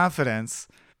oozing confidence.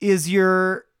 Is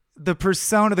the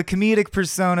comedic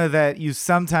persona that you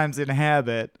sometimes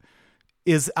inhabit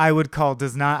I would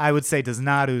say does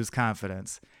not ooze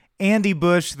confidence. Andy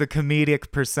Bush, the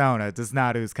comedic persona, does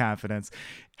not ooze confidence.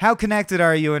 How connected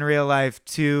are you in real life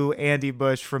to Andy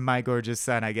Bush from My Gorgeous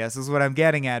Son, I guess, is what I'm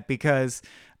getting at, because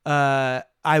I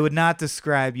would not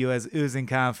describe you as oozing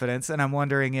confidence, and I'm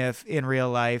wondering if in real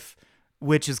life,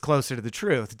 which is closer to the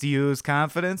truth? Do you ooze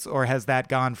confidence, or has that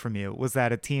gone from you? Was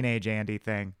that a teenage Andy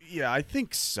thing? Yeah, I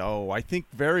think so. I think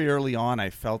very early on I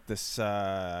felt this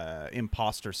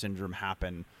imposter syndrome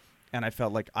happen, and I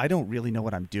felt like I don't really know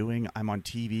what I'm doing. I'm on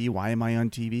TV. Why am I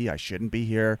on TV? I shouldn't be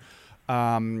here.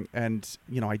 And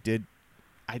you know, I did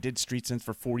Street Sense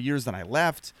for 4 years, then I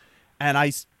left, and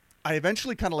I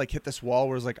eventually kind of like hit this wall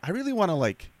where I was like, I really want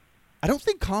to I don't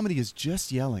think comedy is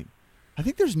just yelling. I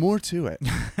think there's more to it.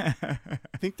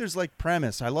 I think there's like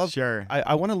premise. I love. Sure.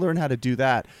 I want to learn how to do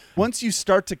that. Once you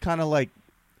start to kind of like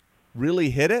really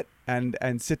hit it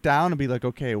and sit down and be like,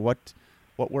 okay, what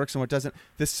works and what doesn't.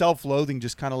 This self-loathing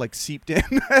just kind of like seeped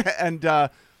in,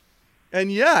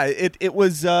 and yeah, it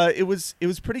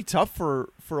was pretty tough for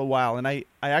a while. And I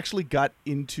actually I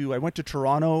went to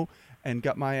Toronto and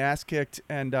got my ass kicked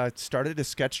and started a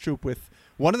sketch troupe with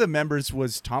one of the members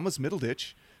was Thomas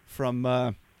Middleditch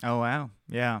from. Oh, wow.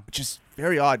 Yeah. Which is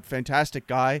very odd. Fantastic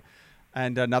guy.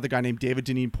 And another guy named David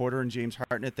Deneen Porter and James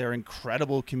Hartnett. They're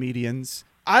incredible comedians.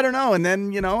 I don't know. And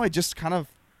then, you know,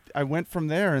 I went from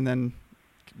there and then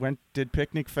did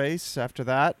Picnic Face after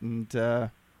that. And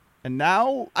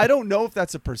now I don't know if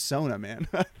that's a persona, man.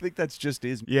 I think that's just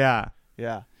is. Yeah.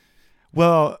 Yeah.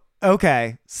 Well,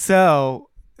 okay. So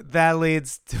that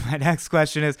leads to my next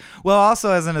question is, well,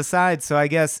 also as an aside, so I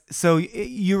guess,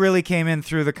 you really came in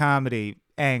through the comedy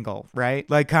angle, right?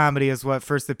 Like comedy is what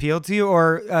first appealed to you,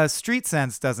 or Street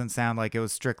Sense doesn't sound like it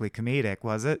was strictly comedic,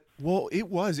 was it? Well, it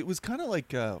was kind of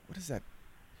like, what is that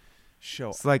show?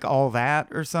 It's like All That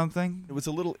or something. It was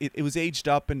a little, it was aged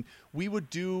up, and we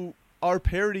would do, our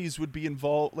parodies would be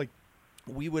involved, like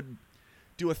we would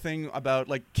do a thing about,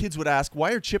 like, kids would ask,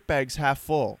 why are chip bags half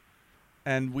full?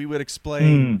 And we would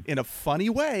explain in a funny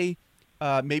way,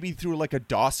 maybe through like a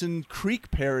Dawson Creek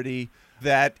parody,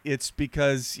 that it's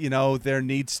because, you know, there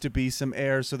needs to be some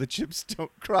air so the chips don't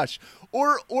crush.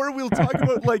 Or we'll talk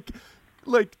about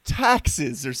like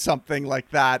taxes or something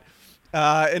like that.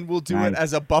 And we'll do it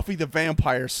as a Buffy the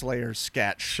Vampire Slayer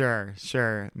sketch.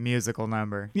 Sure. Musical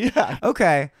number. Yeah.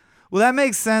 Okay. Well, that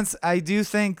makes sense. I do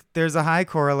think there's a high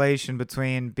correlation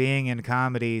between being in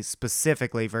comedy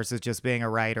specifically versus just being a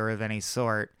writer of any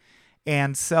sort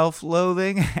and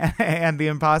self-loathing and the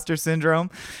imposter syndrome.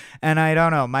 And I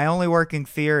don't know. My only working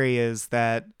theory is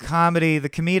that comedy, the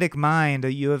comedic mind,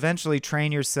 you eventually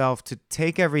train yourself to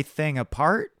take everything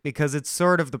apart because it's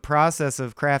sort of the process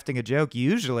of crafting a joke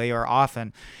usually or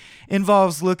often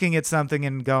involves looking at something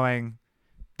and going,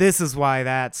 this is why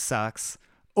that sucks.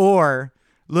 Or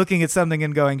looking at something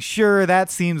and going, sure, that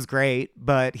seems great,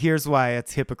 but here's why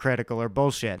it's hypocritical or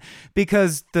bullshit.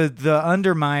 Because the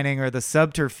undermining or the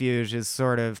subterfuge is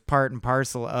sort of part and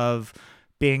parcel of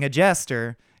being a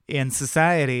jester in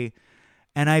society.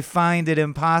 And I find it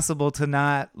impossible to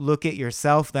not look at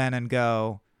yourself then and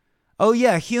go, oh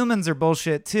yeah, humans are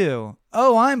bullshit too.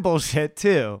 Oh, I'm bullshit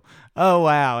too. Oh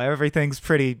wow, everything's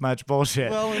pretty much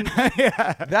bullshit. Well,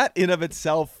 yeah. that in of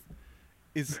itself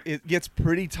it gets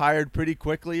pretty tired pretty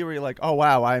quickly where you're like, oh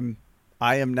wow,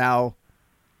 I am now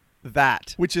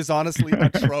that, which is honestly a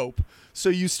trope. So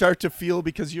you start to feel,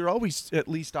 because you're always, at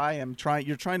least I am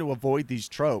you're trying to avoid these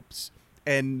tropes,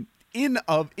 and in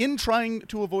trying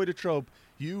to avoid a trope,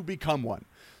 you become one.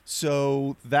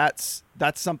 So that's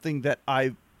something that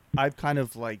I've kind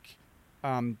of like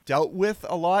dealt with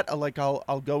a lot. Like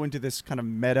I'll go into this kind of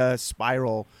meta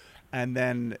spiral, and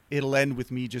then it'll end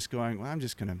with me just going, well, I'm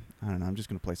just gonna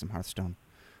play some Hearthstone.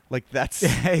 Like that's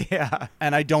yeah.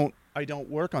 And I don't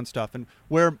work on stuff. And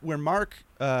where Mark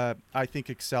I think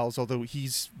excels, although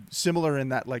he's similar in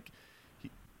that like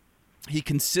he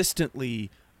consistently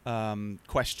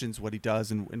questions what he does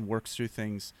and works through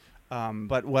things.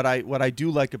 But what I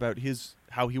do like about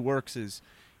how he works is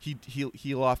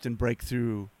he'll often break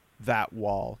through that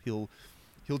wall. He'll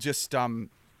just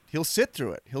he'll sit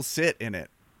through it. He'll sit in it.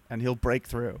 And he'll break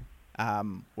through.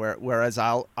 Whereas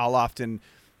I'll often,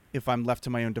 if I'm left to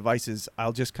my own devices,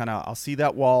 I'll just I'll see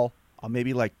that wall. I'll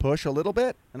maybe like push a little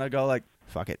bit, and I go like,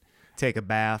 fuck it. Take a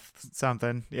bath,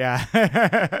 something. Yeah.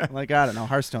 Like, I don't know.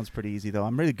 Hearthstone's pretty easy though.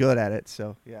 I'm really good at it.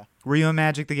 So yeah. Were you a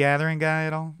Magic the Gathering guy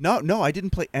at all? No, I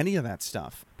didn't play any of that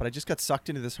stuff. But I just got sucked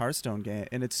into this Hearthstone game,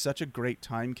 and it's such a great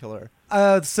time killer.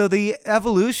 So the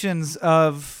evolutions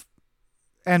of.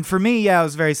 And for me, yeah, it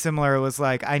was very similar. It was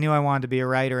like I knew I wanted to be a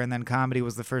writer, and then comedy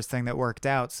was the first thing that worked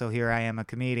out. So here I am, a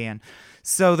comedian.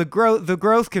 So the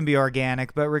growth can be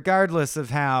organic, but regardless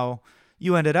of how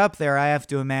you ended up there, I have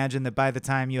to imagine that by the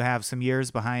time you have some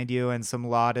years behind you and some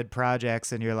lauded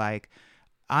projects, and you're like,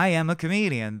 I am a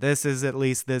comedian. This is at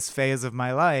least this phase of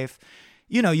my life.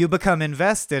 You become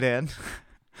invested in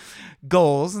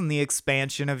goals and the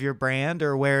expansion of your brand,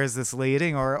 or where is this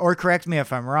leading, or correct me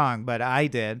if I'm wrong, but I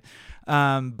did.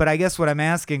 But I guess what I'm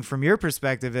asking from your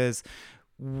perspective is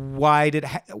why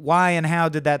and how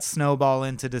did that snowball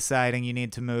into deciding you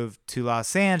need to move to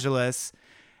Los Angeles?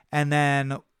 And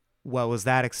then what was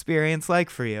that experience like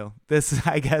for you? This,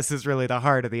 I guess, is really the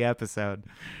heart of the episode.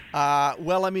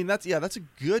 Well, I mean, that's a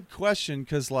good question,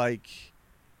 because like,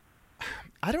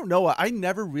 I don't know. I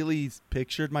never really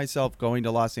pictured myself going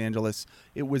to Los Angeles.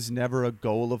 It was never a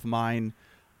goal of mine.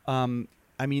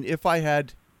 I mean, if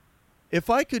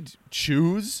I could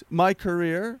choose my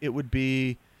career, it would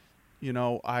be,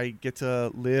 I get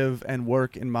to live and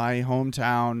work in my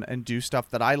hometown and do stuff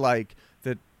that I like,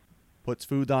 that puts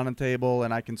food on the table,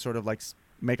 and I can sort of like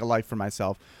make a life for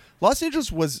myself. Los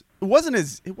Angeles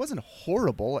wasn't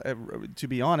horrible, to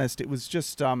be honest. It was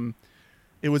just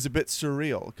it was a bit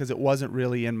surreal because it wasn't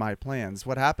really in my plans.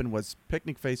 What happened was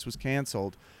Picnic Face was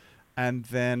canceled, and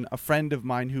then a friend of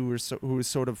mine who was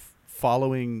sort of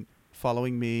following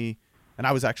me, and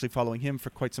I was actually following him for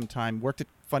quite some time, worked at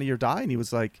Funny or Die, and he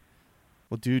was like,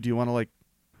 well, dude, do you want to like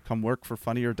come work for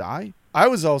Funny or Die? I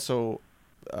was also,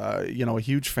 a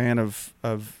huge fan of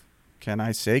Can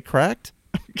I Say Cracked?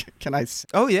 Can I?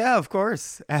 Oh yeah, of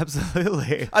course,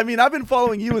 absolutely. I mean, I've been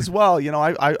following you as well.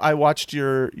 I watched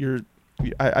your.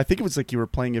 I think it was like you were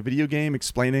playing a video game,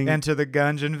 explaining Enter the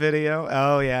Gungeon video.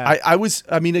 Oh yeah.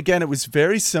 Again, it was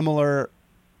very similar.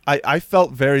 I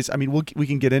felt very. I mean, we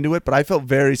can get into it, but I felt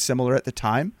very similar at the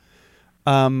time.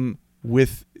 So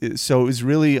it was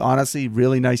really, honestly,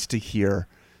 really nice to hear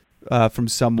from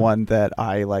someone that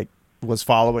I like was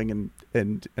following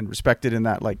and respected in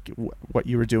that, like what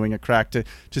you were doing at Crack, to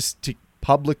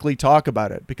publicly talk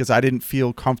about it, because I didn't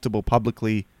feel comfortable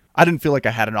publicly. I didn't feel like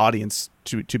I had an audience,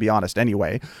 to be honest,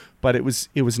 anyway. But it was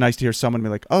nice to hear someone be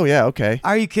like, "Oh yeah, okay."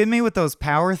 Are you kidding me with those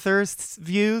Power Thirst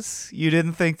views? You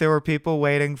didn't think there were people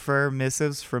waiting for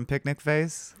missives from Picnic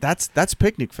Face? That's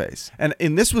Picnic Face, and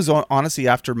this was honestly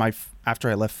after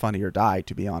I left Funny or Die,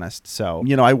 to be honest. So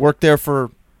I worked there for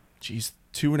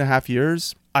 2.5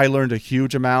 years, I learned a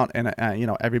huge amount, and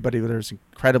everybody there is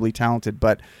incredibly talented.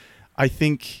 But I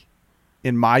think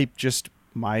in my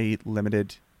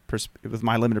limited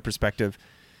perspective,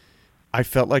 I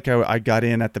felt like I got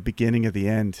in at the beginning of the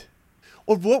end.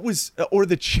 Or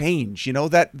the change,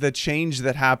 that the change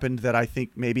that happened that I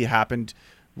think maybe happened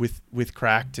with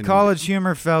Cracked. And College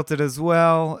Humor felt it as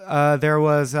well. There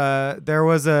was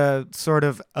a sort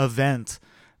of event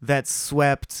that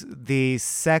swept the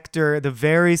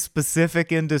very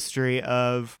specific industry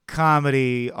of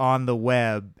comedy on the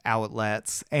web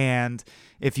outlets. And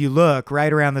if you look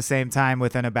right around the same time,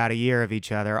 within about a year of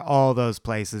each other, all those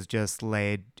places just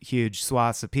laid huge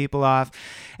swaths of people off.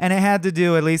 And it had to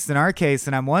do, at least in our case,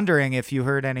 and I'm wondering if you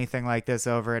heard anything like this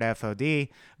over at FOD,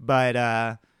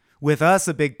 but with us,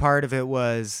 a big part of it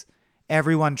was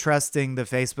everyone trusting the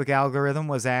Facebook algorithm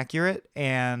was accurate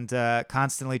and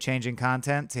constantly changing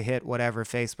content to hit whatever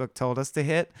Facebook told us to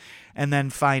hit. And then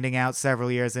finding out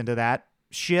several years into that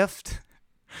shift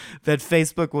that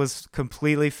Facebook was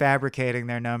completely fabricating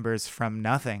their numbers from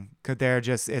nothing.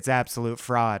 It's absolute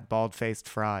fraud, bald-faced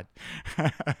fraud.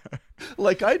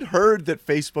 Like, I'd heard that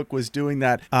Facebook was doing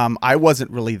that. I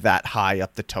wasn't really that high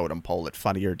up the totem pole at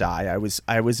Funny or Die.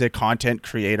 I was a content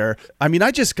creator. I mean,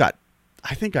 I just got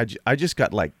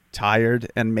like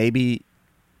tired, and maybe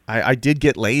I did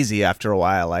get lazy after a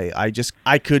while.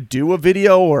 I could do a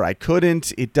video or I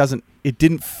couldn't. It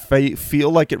didn't feel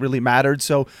like it really mattered.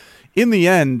 So in the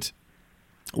end,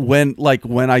 when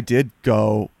I did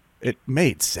go, it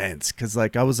made sense, because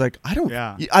I was like,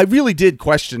 I really did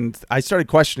question. I started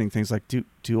questioning things like,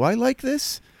 do I like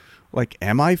this? Like,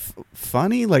 am I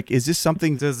funny? Like, is this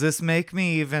something? Does this make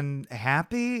me even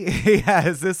happy? Yeah,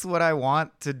 is this what I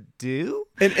want to do?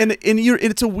 And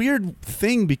it's a weird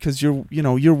thing, because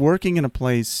you're working in a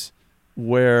place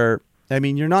where, I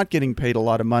mean, you're not getting paid a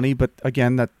lot of money, but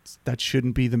again, that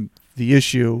shouldn't be the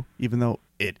issue, even though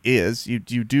it is. You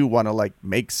do want to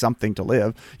make something to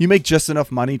live. You make just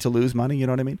enough money to lose money, you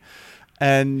know what I mean?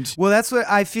 And well, that's what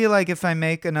I feel like. If I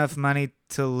make enough money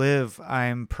to live,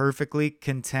 I'm perfectly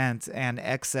content, and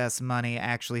excess money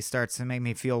actually starts to make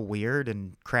me feel weird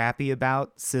and crappy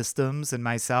about systems and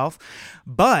myself.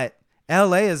 But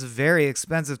LA is very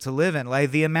expensive to live in.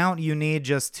 Like, the amount you need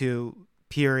just to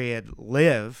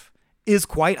live is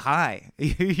quite high.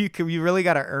 You really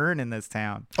got to earn in this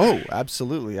town. Oh,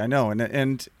 absolutely. I know.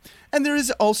 And there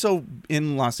is also,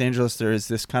 in Los Angeles, there is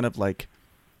this kind of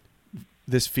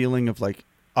this feeling of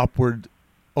upward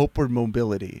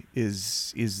mobility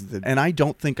and I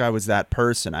don't think I was that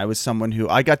person. I was someone who,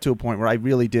 I got to a point where I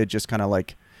really did just kind of I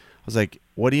was like,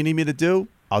 what do you need me to do?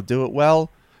 I'll do it well.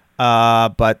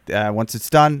 But once it's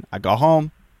done, I go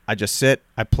home, I just sit,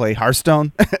 I play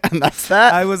Hearthstone, and that's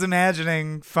that. I was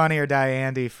imagining Funny or Die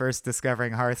Andy first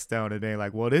discovering Hearthstone and being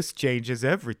like, well, this changes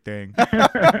everything.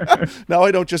 Now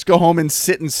I don't just go home and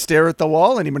sit and stare at the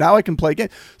wall anymore. Now I can play again.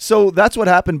 So that's what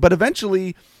happened. But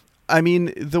eventually, I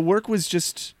mean, the work was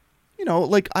just,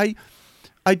 I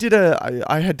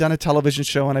had done a television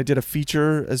show, and I did a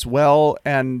feature as well,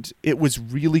 and it was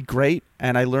really great,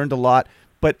 and I learned a lot.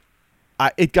 But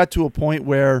it got to a point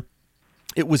where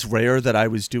it was rare that I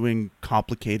was doing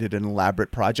complicated and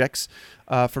elaborate projects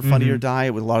for Funny or Die.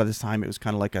 A lot of this time, it was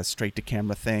kind of like a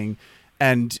straight-to-camera thing.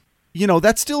 And,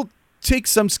 that still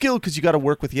takes some skill, because you got to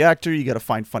work with the actor. You got to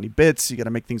find funny bits. You got to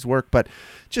make things work. But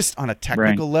just on a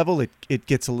technical level, it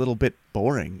gets a little bit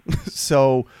boring.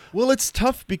 So, well, it's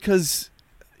tough because,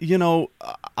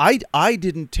 I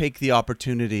didn't take the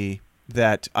opportunity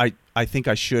that I think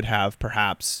I should have,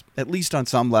 perhaps, at least on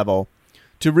some level,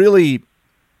 to really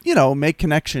make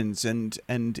connections and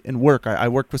work. I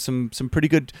worked with some pretty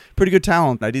good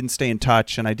talent. I didn't stay in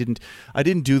touch, and I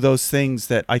didn't do those things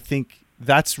that I think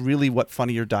that's really what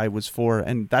Funny or Die was for.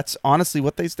 And that's honestly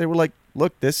what they were like,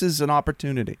 look, this is an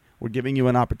opportunity. We're giving you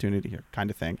an opportunity here, kind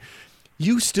of thing.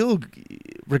 You still,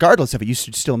 regardless of it, you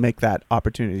should still make that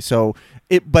opportunity. So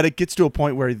but it gets to a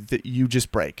point where you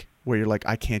just break, where you're like,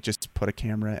 I can't just put a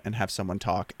camera and have someone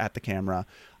talk at the camera.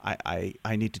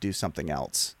 I need to do something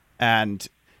else. And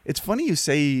it's funny you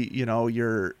say, you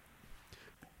don't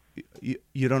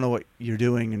know what you're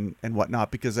doing and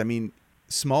whatnot, because I mean,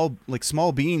 Small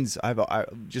Beans, I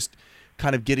just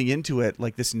kind of getting into it,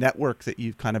 like this network that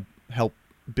you've kind of helped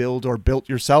build or built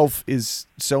yourself is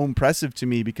so impressive to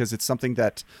me, because it's something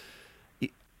that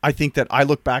I think that I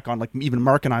look back on, like even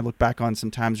Mark and I look back on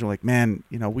sometimes, we're like, man,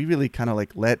 we really kind of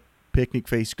let Picnic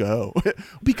Face go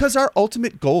because our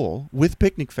ultimate goal with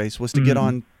Picnic Face was to get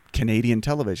on Canadian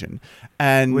television.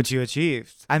 And which you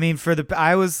achieved. I mean,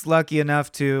 I was lucky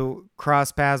enough to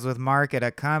cross paths with Mark at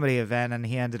a comedy event, and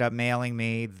he ended up mailing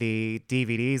me the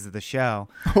DVDs of the show.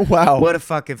 wow. What a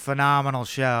fucking phenomenal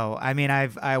show. I mean,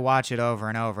 I watch it over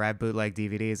and over. I bootleg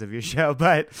DVDs of your show,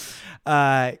 but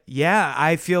yeah,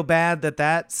 I feel bad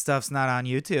that stuff's not on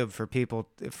YouTube for people,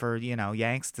 for,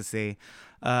 Yanks to see.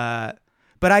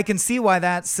 But I can see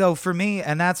why so for me,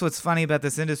 and that's what's funny about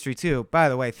this industry too. By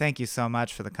the way, thank you so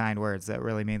much for the kind words. That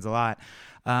really means a lot,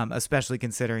 especially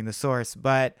considering the source.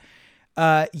 But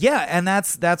yeah, and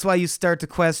that's why you start to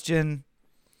question,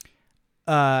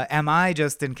 am I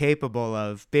just incapable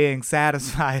of being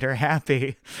satisfied or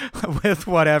happy with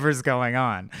whatever's going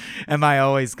on? Am I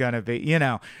always going to be,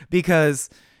 because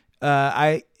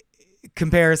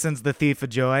comparison's the thief of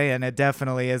joy, and it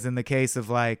definitely is in the case of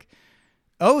like,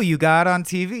 oh, you got on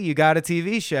TV, you got a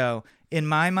TV show. In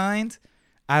my mind,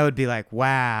 I would be like,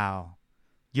 wow,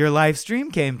 your live stream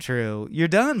came true. You're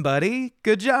done, buddy.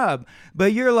 Good job.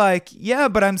 But you're like, yeah,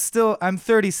 but I'm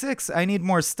 36. I need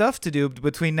more stuff to do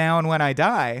between now and when I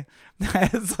die.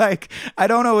 It's like, I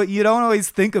don't know. You don't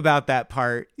always think about that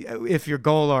part if you're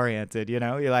goal oriented,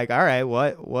 You're like, all right,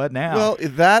 what now? Well,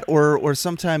 that or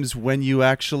sometimes when you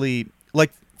actually,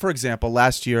 like, for example,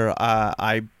 last year,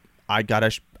 I got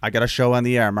a show on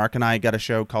the air. Mark and I got a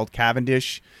show called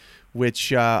Cavendish,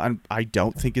 which I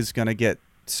don't think is going to get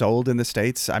sold in the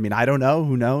States. I mean, I don't know.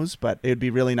 Who knows? But it'd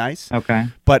be really nice. Okay.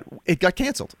 But it got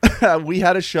canceled. We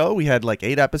had a show. We had like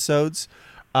 8 episodes.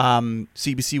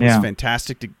 CBC was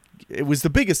fantastic. It was the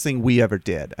biggest thing we ever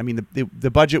did. I mean,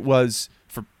 the budget was,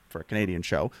 for a Canadian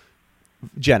show,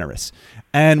 generous.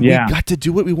 And we got to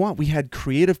do what we want. We had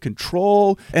creative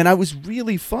control. And it was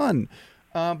really fun.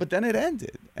 But then it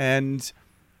ended, and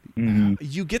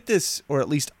you get this, or at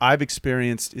least I've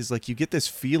experienced, is like you get this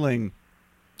feeling,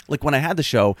 like when I had the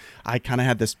show, I kind of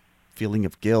had this feeling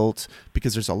of guilt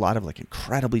because there's a lot of like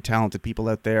incredibly talented people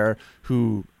out there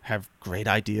who have great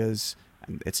ideas,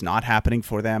 and it's not happening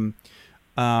for them.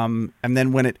 And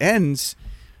then when it ends,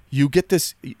 you get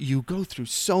this, you go through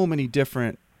so many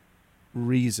different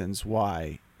reasons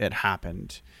why it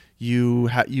happened. You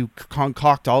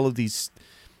concoct all of these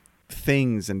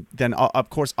things, and then of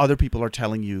course other people are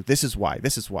telling you this is why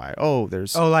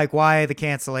like why the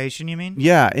cancellation, you mean?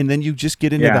 Yeah, and then you just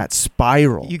get into that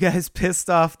spiral. You guys pissed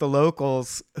off the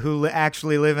locals who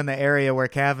actually live in the area where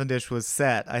Cavendish was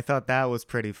set. I thought that was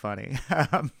pretty funny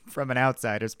from an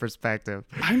outsider's perspective.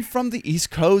 I'm from the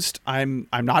East Coast. I'm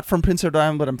not from Prince Edward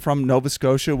Island, but I'm from Nova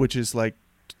Scotia, which is like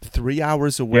 3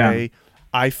 hours away.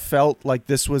 I felt like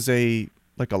this was a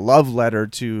love letter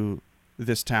to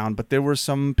this town, but there were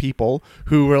some people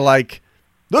who were like,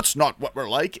 that's not what we're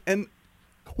like. And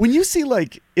when you see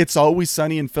like It's Always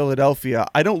Sunny in Philadelphia,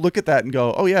 I don't look at that and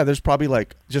go, oh yeah, there's probably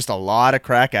like just a lot of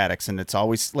crack addicts, and it's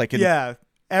always like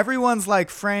everyone's like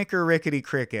Frank or Rickety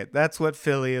Cricket. That's what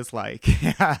Philly is like.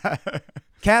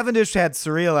 Cavendish had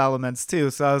surreal elements too,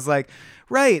 so I was like,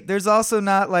 right, there's also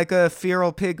not like a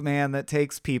feral pig man that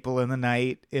takes people in the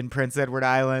night in Prince Edward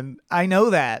Island. I know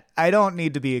that. I don't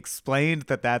need to be explained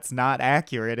that that's not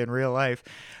accurate in real life.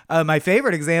 My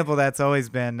favorite example that's always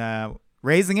been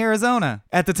Raising Arizona.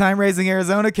 At the time Raising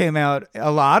Arizona came out,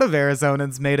 a lot of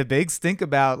Arizonans made a big stink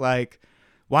about like,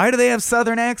 why do they have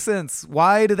Southern accents?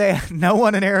 Why do they? No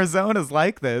one in Arizona is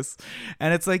like this.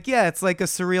 And it's like, yeah, it's like a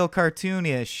surreal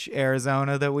cartoonish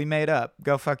Arizona that we made up.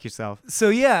 Go fuck yourself. So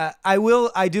yeah, I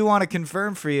do want to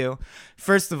confirm for you.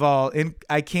 First of all,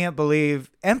 I can't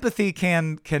believe empathy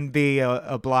can be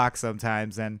a block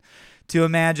sometimes. And to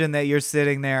imagine that you're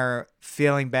sitting there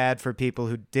feeling bad for people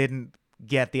who didn't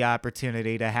get the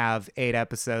opportunity to have 8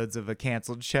 episodes of a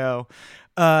canceled show.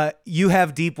 You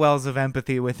have deep wells of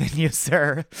empathy within you,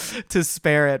 sir, to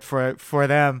spare it for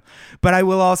them. But I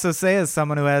will also say, as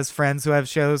someone who has friends who have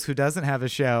shows who doesn't have a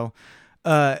show,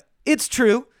 it's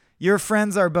true. Your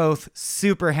friends are both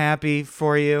super happy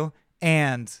for you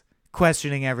and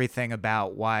questioning everything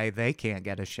about why they can't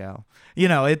get a show.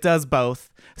 It does both.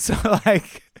 So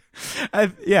like,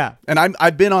 and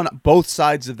I've been on both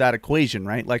sides of that equation,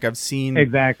 right? Like I've seen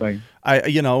exactly.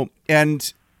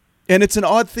 And it's an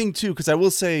odd thing too, because I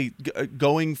will say,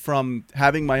 going from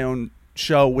having my own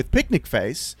show with Picnic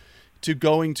Face to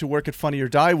going to work at Funny or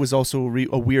Die was also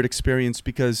a weird experience,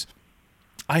 because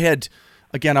I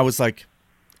was like,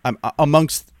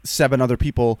 amongst 7 other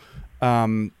people.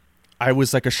 I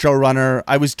was like a showrunner.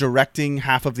 I was directing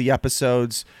half of the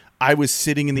episodes. I was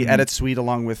sitting in the edit suite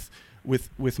along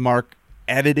with Mark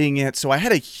editing it. So I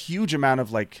had a huge amount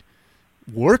of like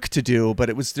work to do, but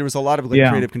there was a lot of like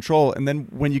creative control. And then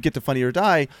when you get to Funny or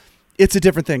Die, it's a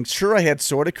different thing. Sure, I had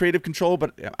sort of creative control,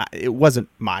 but it wasn't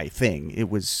my thing. It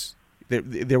was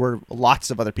there were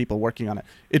lots of other people working on it.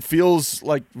 It feels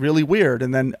like really weird.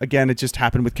 And then again, it just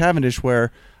happened with Cavendish,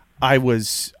 where I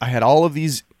had all of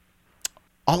these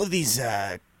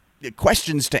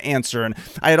questions to answer, and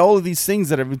I had all of these things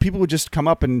that people would just come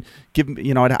up and give me.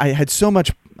 You know, I had so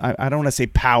much. I don't want to say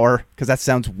power because that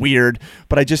sounds weird,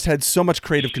 but I just had so much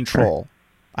creative control,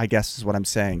 I guess is what I'm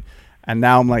saying. And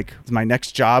now I'm like, is my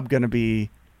next job going to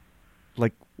be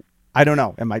like, I don't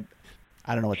know.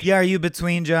 I don't know what. Yeah, are you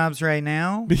between jobs right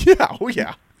now? Yeah. Oh,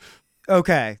 yeah.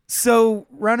 Okay. So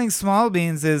running Small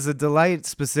Beans is a delight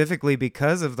specifically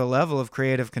because of the level of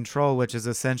creative control, which is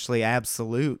essentially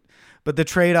absolute. But the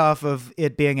trade-off of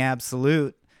it being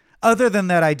absolute, other than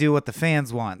that, I do what the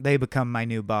fans want. They become my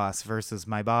new boss versus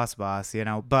my boss, you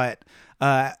know. But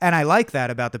and I like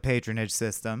that about the patronage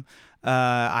system.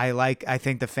 I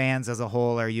think the fans as a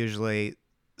whole are usually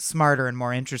smarter and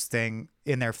more interesting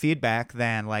in their feedback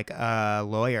than like a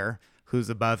lawyer who's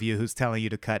above you, who's telling you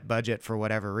to cut budget for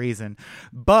whatever reason.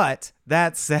 But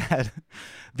that said,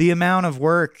 the amount of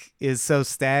work is so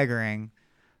staggering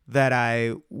that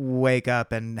I wake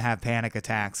up and have panic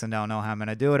attacks and don't know how I'm going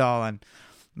to do it all. And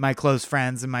my close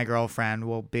friends and my girlfriend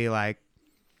will be like,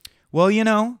 well, you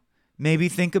know, maybe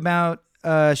think about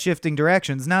shifting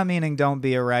directions, not meaning don't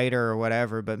be a writer or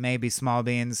whatever, but maybe Small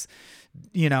Beans,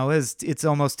 you know, it's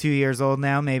almost 2 years old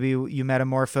now. Maybe you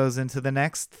metamorphose into the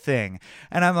next thing.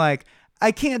 And I'm like,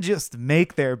 I can't just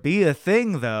make there be a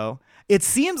thing, though. It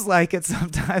seems like it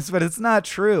sometimes, but it's not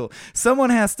true. Someone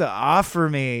has to offer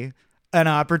me an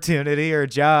opportunity or a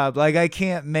job. Like I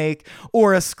can't make,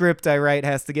 or a script I write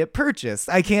has to get purchased.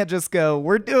 I can't just go,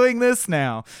 we're doing this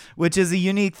now, which is a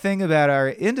unique thing about our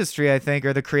industry, I think,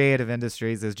 or the creative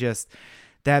industries, is just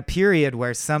that period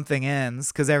where something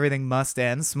ends, because everything must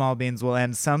end. Small Beans will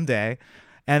end someday.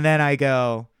 And then I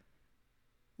go,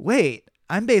 wait,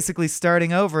 I'm basically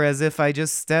starting over as if I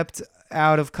just stepped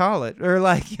out of college, or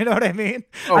like, you know what I mean?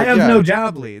 Oh, I have yeah. no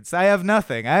job leads. I have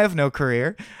nothing. I have no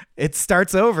career. It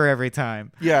starts over every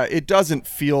time. Yeah, it doesn't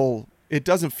feel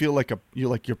like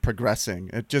you're progressing.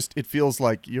 It feels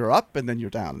like you're up and then you're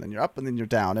down, and then you're up and then you're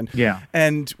down. And Yeah.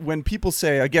 And when people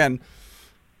say, again,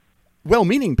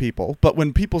 well-meaning people, but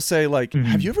when people say like,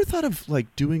 have you ever thought of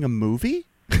like doing a movie?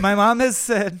 My mom has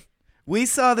said, we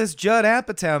saw this Judd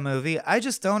Apatow movie. I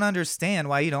just don't understand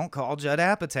why you don't call Judd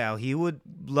Apatow. He would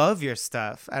love your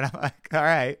stuff. And I'm like, all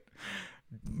right.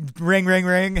 Ring, ring,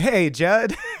 ring. Hey,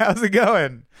 Judd, how's it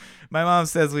going? My mom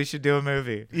says we should do a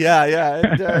movie. Yeah, yeah.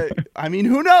 And, I mean,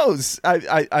 who knows?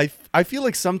 I feel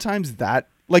like sometimes that,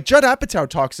 like Judd Apatow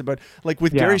talks about, like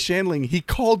with Gary Shandling, he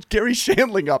called Gary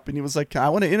Shandling up and he was like, I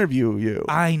want to interview you.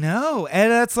 I know.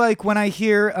 And that's like when I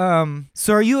hear,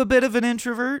 so are you a bit of an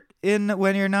introvert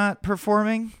when you're not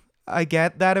performing? I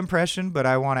get that impression, but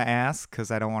I want to ask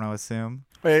because I don't want to assume.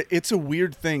 It's a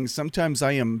weird thing. Sometimes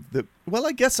I am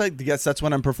I guess that's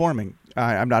when I'm performing.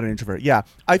 I'm not an introvert. Yeah.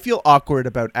 I feel awkward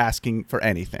about asking for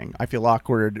anything. I feel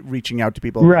awkward reaching out to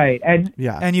people. Right. And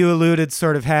yeah. And you alluded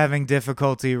sort of having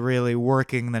difficulty really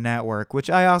working the network, which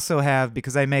I also have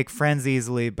because I make friends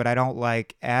easily, but I don't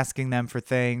like asking them for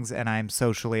things, and I'm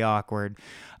socially awkward,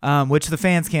 which the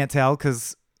fans can't tell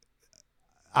because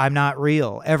I'm not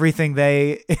real. Everything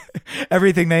they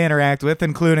interact with,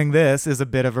 including this, is a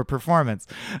bit of a performance.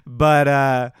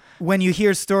 But when you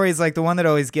hear stories like the one that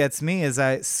always gets me is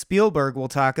Spielberg will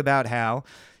talk about how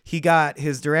he got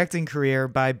his directing career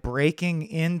by breaking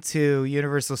into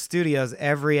Universal Studios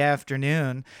every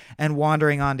afternoon and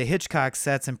wandering onto Hitchcock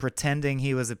sets and pretending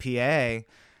he was a PA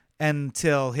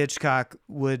until Hitchcock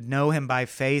would know him by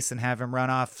face and have him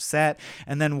run off set.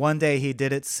 And then one day he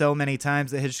did it so many times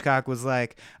that Hitchcock was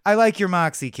like, I like your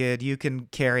moxie, kid. You can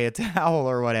carry a towel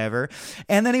or whatever.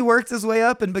 And then he worked his way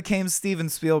up and became Steven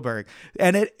Spielberg.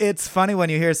 And it's funny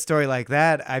when you hear a story like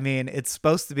that. I mean, it's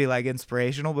supposed to be like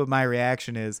inspirational, but my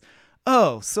reaction is,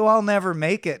 oh, so I'll never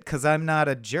make it because I'm not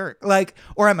a jerk. Like,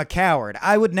 or I'm a coward.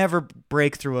 I would never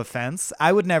break through a fence.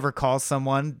 I would never call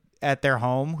someone at their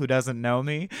home who doesn't know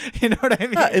me. You know what I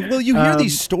mean? Yeah, well, you hear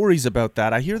these stories about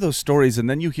that. I hear those stories, and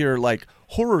then you hear like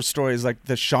horror stories like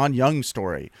the Sean Young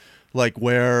story, like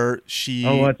where she...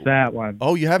 Oh, what's that one?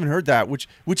 Oh, you haven't heard that, which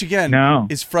again No.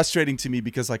 is frustrating to me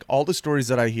because like all the stories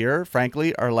that I hear,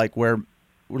 frankly, are like where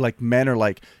like men are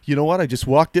like, you know what, I just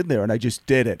walked in there and I just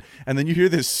did it. And then you hear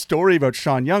this story about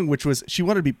Sean Young, which was she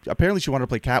wanted to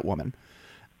play Catwoman,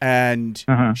 and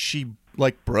she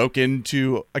like broke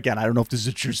into, again, I don't know if this is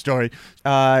a true story,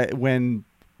 when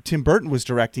Tim Burton was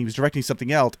directing, he was directing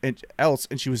something else,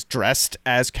 and she was dressed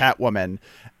as Catwoman,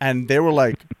 and they were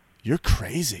like, you're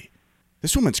crazy.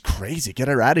 this woman's crazy. Get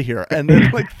her out of here. And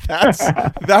then like that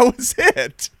was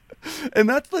it. And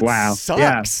that wow.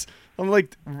 sucks. Yeah. I'm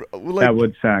like that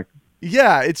would suck.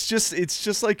 Yeah, it's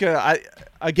just like I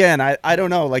don't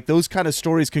know, like those kind of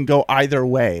stories can go either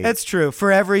way. That's true.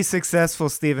 For every successful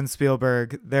Steven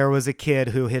Spielberg, there was a kid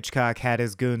who Hitchcock had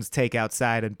his goons take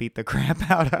outside and beat the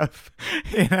crap out of.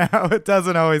 It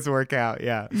doesn't always work out.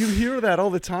 Yeah. You hear that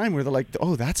all the time where they're like,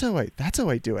 "Oh, that's how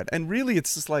I do it." And really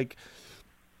it's just like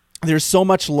there's so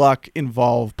much luck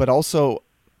involved, but also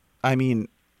I mean,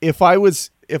 if I was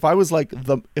like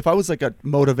the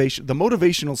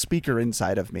motivational speaker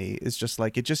inside of me is just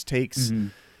like, it just takes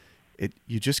it.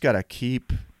 You just got to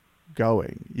keep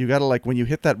going. You got to, like, when you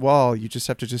hit that wall, you just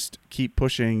have to just keep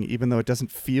pushing, even though it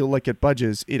doesn't feel like it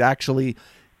budges. It actually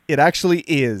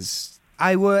is.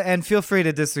 I would, and feel free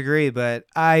to disagree, but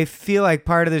I feel like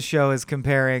part of the show is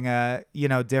comparing,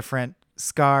 different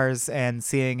scars and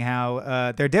seeing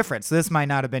how they're different. So this might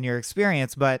not have been your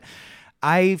experience, but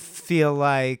I feel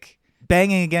like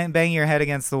banging your head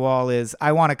against the wall is,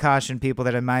 I want to caution people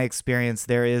that in my experience,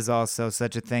 there is also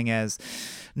such a thing as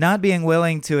not being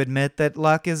willing to admit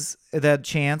that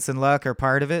chance and luck are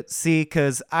part of it. See,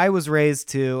 because I was raised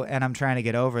to, and I'm trying to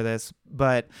get over this,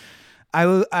 but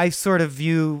I sort of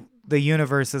view the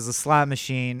universe as a slot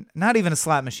machine, not even a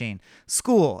slot machine,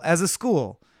 as a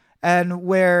school, and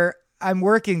where I'm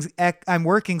working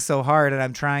so hard and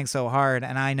I'm trying so hard,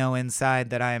 and I know inside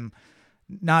that I'm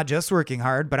not just working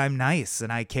hard, but I'm nice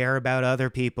and I care about other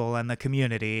people and the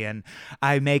community, and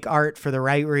I make art for the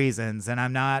right reasons, and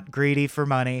I'm not greedy for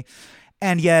money.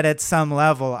 And yet at some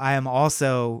level, I am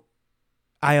also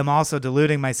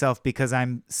deluding myself, because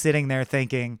I'm sitting there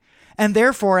thinking, and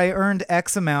therefore I earned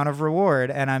X amount of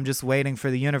reward, and I'm just waiting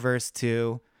for the universe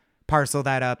to parcel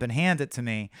that up and hand it to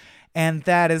me. And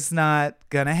that is not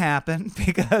going to happen,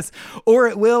 or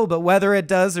it will, but whether it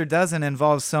does or doesn't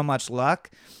involves so much luck.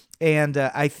 And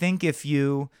I think if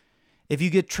you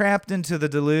get trapped into the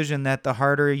delusion that the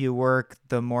harder you work,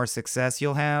 the more success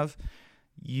you'll have,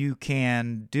 you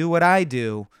can do what I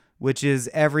do, which is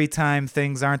every time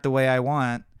things aren't the way I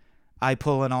want, I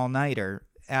pull an all-nighter.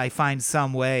 I find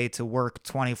some way to work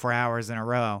 24 hours in a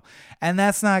row. And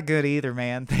that's not good either,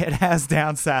 man. It has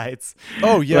downsides.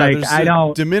 Oh, yeah. Like,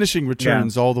 there's diminishing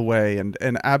returns all the way. And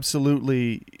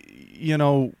absolutely,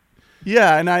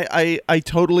 yeah, and I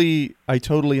totally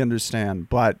understand,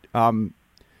 but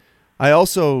I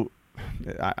also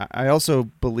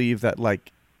believe that,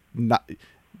 like,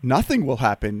 nothing will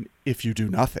happen if you do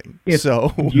nothing.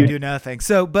 So you do nothing.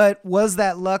 So, but was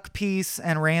that luck piece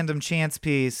and random chance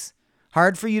piece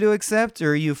hard for you to accept,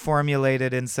 or you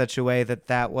formulated in such a way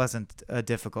that wasn't a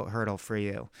difficult hurdle for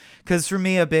you? Because for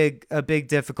me, a big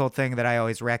difficult thing that I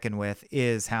always reckon with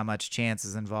is how much chance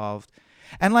is involved.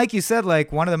 And like you said,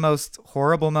 like, one of the most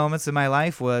horrible moments in my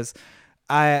life was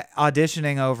I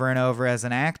auditioning over and over as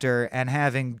an actor and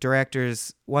having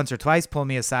directors once or twice pull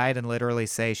me aside and literally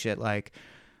say shit like,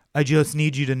 I just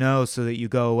need you to know so that you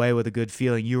go away with a good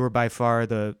feeling. You were by far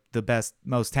the best,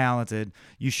 most talented.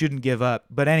 You shouldn't give up.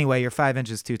 But anyway, you're 5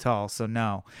 inches too tall, so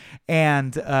no.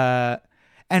 And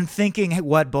thinking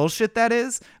what bullshit that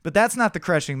is, but that's not the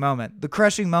crushing moment. The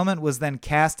crushing moment was then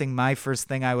casting my first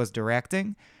thing I was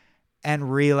directing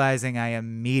and realizing I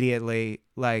immediately,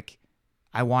 like,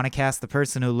 I want to cast the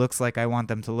person who looks like I want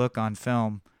them to look on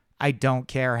film. I don't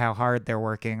care how hard they're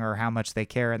working or how much they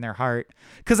care in their heart,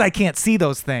 because I can't see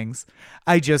those things.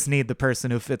 I just need the person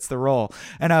who fits the role.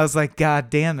 And I was like, God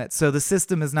damn it. So the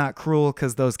system is not cruel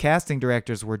because those casting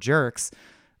directors were jerks.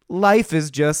 Life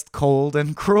is just cold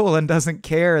and cruel and doesn't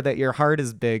care that your heart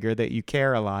is big or that you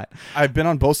care a lot. I've been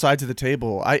on both sides of the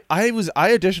table. I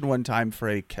auditioned one time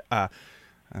for a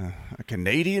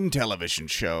Canadian television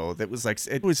show that was like,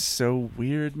 it was so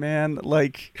weird, man.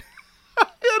 Like,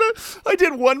 I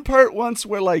did one part once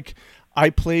where, like, I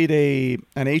played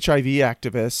an HIV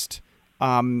activist,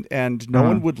 and no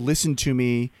one would listen to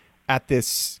me at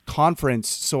this conference,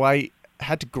 so I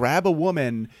had to grab a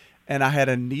woman, and I had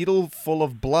a needle full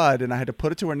of blood, and I had to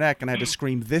put it to her neck, and I had to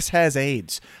scream, "This has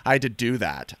AIDS." I had to do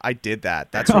that. I did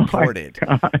that. That's recorded.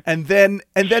 And then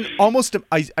almost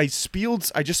I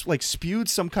just spewed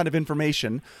some kind of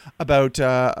information about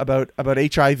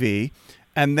HIV.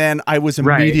 And then I was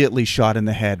immediately shot in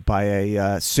the head by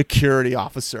a security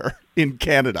officer in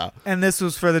Canada. And this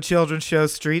was for the children's show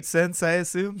Street Sense, I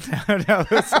assume?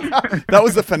 That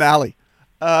was the finale.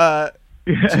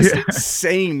 Just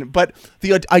insane. But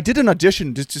I did an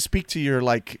audition just to speak to your,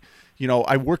 like,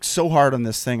 I worked so hard on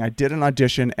this thing. I did an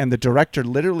audition, and the director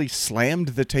literally slammed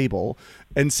the table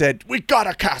and said, "We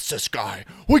gotta cast this guy.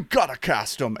 We gotta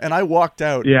cast him." And I walked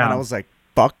out, and I was like,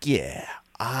 "Fuck yeah.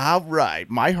 all right,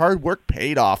 my hard work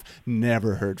paid off.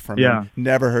 Never heard from Yeah. him.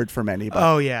 Never heard from anybody.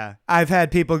 Oh, yeah. I've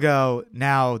had people go,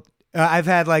 now, I've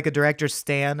had like a director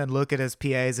stand and look at his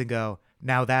PAs and go,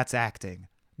 now that's acting.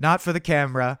 Not for the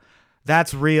camera.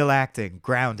 That's real acting,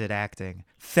 grounded acting.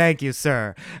 Thank you,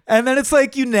 sir. And then it's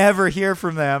like you never hear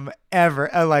from them ever,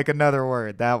 like another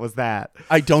word. That was that.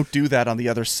 I don't do that on the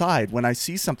other side. When I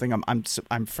see something,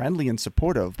 I'm friendly and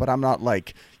supportive, but I'm not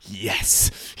like,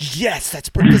 yes, that's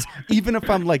because even if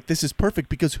I'm like, this is perfect,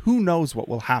 because who knows what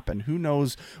will happen? Who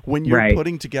knows when you're Right.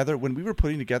 when we were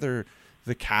putting together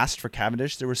the cast for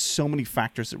Cavendish, there were so many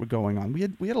factors that were going on. We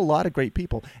had a lot of great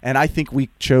people, and I think we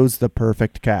chose the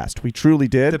perfect cast. We truly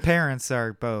did. The parents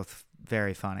are both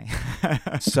very funny.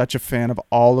 Such a fan of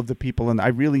all of the people, and I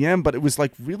really am, but it was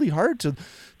like really hard to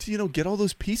get all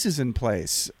those pieces in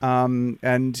place.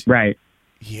 And Right.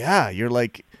 yeah, you're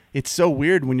like, it's so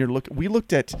weird when we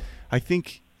looked at, I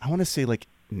think, I want to say like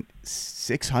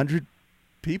 600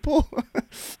 people.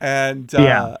 And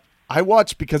Yeah. I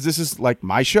watched, because this is like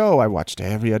my show, I watched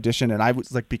every audition, and I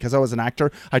was like, because I was an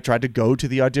actor, I tried to go to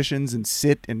the auditions and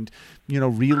sit and,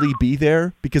 really be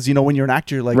there, because, when you're an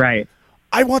actor, you're like, Right.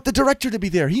 I want the director to be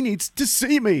there. He needs to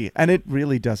see me. And it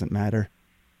really doesn't matter.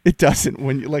 It doesn't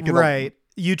when you like, Right.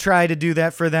 You try to do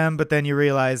that for them, but then you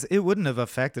realize it wouldn't have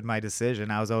affected my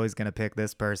decision. I was always going to pick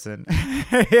this person.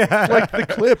 Yeah. like the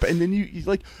clip. And then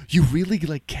you really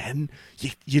like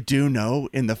you do know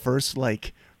in the first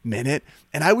like minute.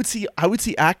 And I would see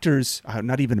actors,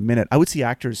 not even a minute. I would see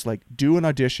actors like do an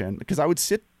audition, because I would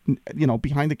sit,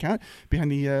 behind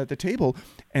the table.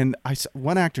 And I saw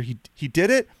one actor, he did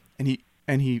it,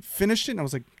 and he finished it, and I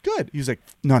was like, good. He was like,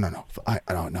 no,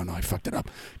 I fucked it up.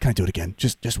 Can I do it again?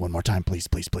 Just one more time, please.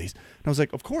 And I was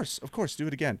like, of course, do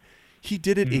it again. He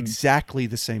did it exactly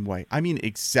the same way. I mean,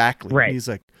 exactly. Right. And he's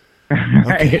like, okay,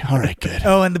 Right. all right, good.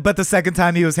 Oh, but the second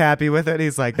time he was happy with it,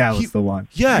 he's like, That was the one.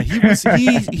 Yeah,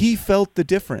 he felt the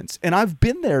difference. And I've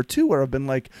been there too, where I've been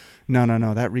like, no,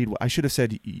 that read, I should have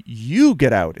said, you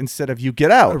get out instead of you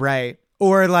get out. Right.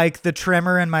 Or like the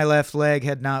tremor in my left leg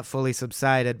had not fully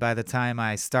subsided by the time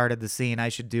I started the scene. I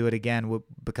should do it again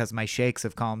because my shakes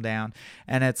have calmed down.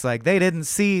 And it's like they didn't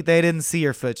see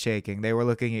your foot shaking. They were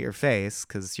looking at your face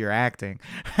because you're acting.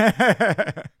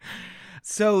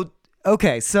 So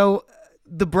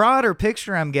the broader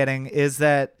picture I'm getting is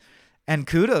that, and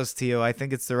kudos to you, I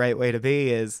think it's the right way to be,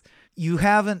 is you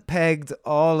haven't pegged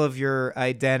all of your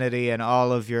identity and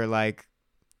all of your like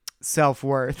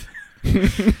self-worth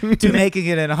to making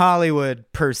it in Hollywood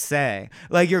per se.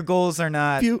 Like your goals are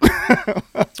not. You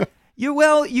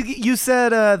said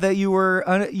that you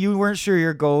weren't sure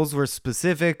your goals were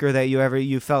specific, or that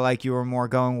you felt like you were more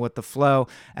going with the flow.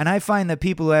 And I find that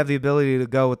people who have the ability to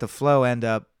go with the flow end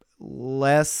up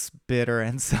less bitter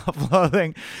and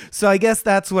self-loathing. So I guess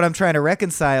that's what I'm trying to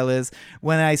reconcile is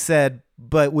when I said,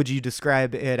 but would you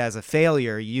describe it as a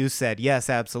failure? You said yes,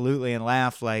 absolutely, and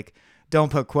laughed like,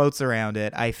 don't put quotes around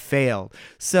it. I failed.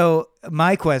 So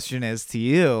my question is to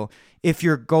you, if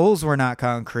your goals were not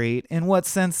concrete, in what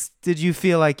sense did you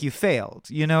feel like you failed?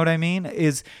 You know what I mean?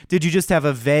 Did you just have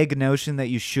a vague notion that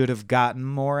you should have gotten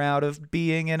more out of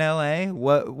being in LA?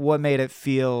 What made it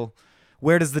feel,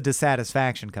 where does the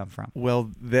dissatisfaction come from?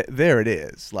 Well, there it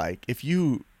is. Like if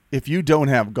you don't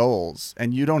have goals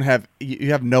and you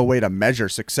have no way to measure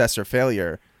success or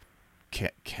failure,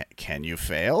 can you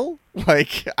fail?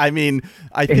 Like, I mean,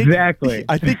 I think Exactly.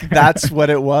 I think that's what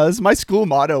it was. My school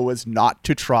motto was not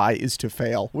to try is to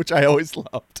fail, which I always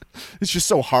loved. It's just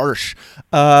so harsh.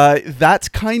 That's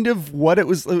kind of what it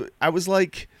was. I was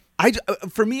like,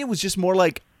 for me, it was just more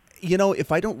like,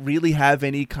 if I don't really have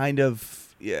any kind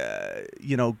of,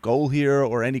 goal here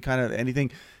or any kind of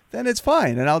anything, then it's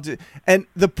fine. And I'll do. And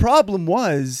the problem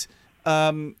was,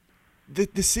 the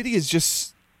city is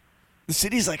just. The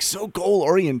city's like so goal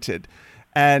oriented,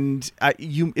 and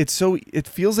it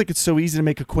feels like it's so easy to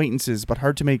make acquaintances, but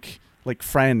hard to make like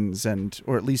friends,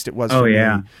 or at least it was. Oh, for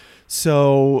yeah. me.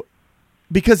 So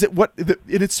because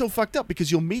it's so fucked up,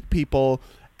 because you'll meet people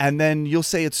and then you'll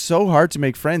say it's so hard to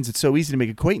make friends, it's so easy to make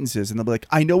acquaintances, and they'll be like,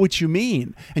 I know what you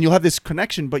mean, and you'll have this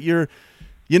connection, but you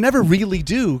never really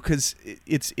do, because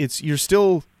you're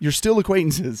still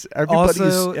acquaintances.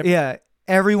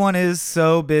 Everyone is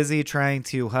so busy trying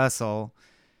to hustle.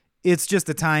 It's just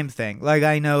a time thing. Like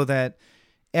I know that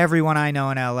everyone I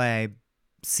know in LA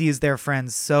sees their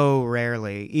friends so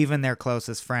rarely, even their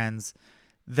closest friends,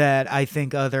 that I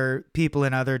think other people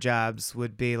in other jobs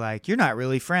would be like, you're not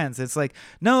really friends. It's like,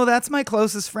 no, that's my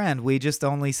closest friend. We just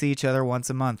only see each other once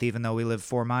a month, even though we live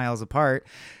 4 miles apart,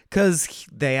 because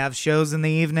they have shows in the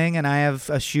evening and I have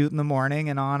a shoot in the morning,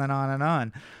 and on and on and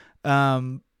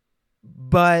on.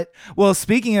 But, well,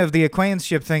 speaking of the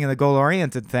acquaintanceship thing and the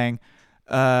goal-oriented thing,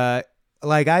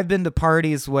 like I've been to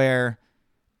parties where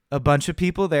a bunch of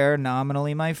people there,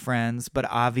 nominally my friends, but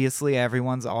obviously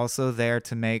everyone's also there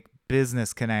to make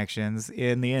business connections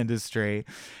in the industry.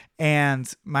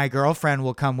 And my girlfriend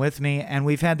will come with me, and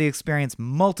we've had the experience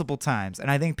multiple times. And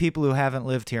I think people who haven't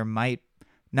lived here might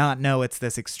not know it's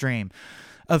this extreme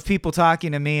of people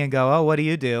talking to me and go, "Oh, what do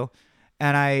you do?"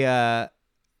 And I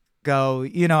go,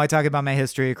 I talk about my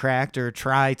history of cracked or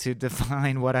try to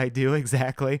define what I do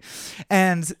exactly.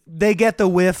 And they get the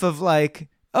whiff of like,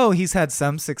 "Oh, he's had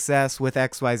some success with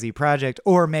XYZ project,"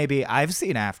 or maybe I've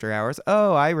seen After Hours.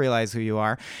 "Oh, I realize who you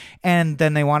are." And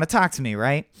then they want to talk to me,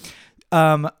 right?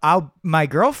 My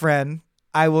girlfriend,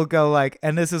 I will go like,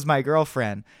 "And this is my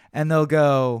girlfriend." And they'll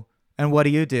go, "And what do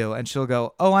you do?" And she'll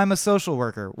go, "Oh, I'm a social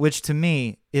worker," which to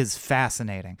me is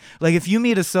fascinating. Like if you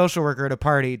meet a social worker at a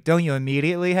party, don't you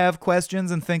immediately have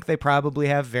questions and think they probably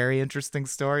have very interesting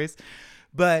stories?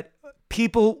 But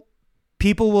people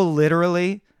will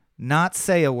literally not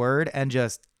say a word and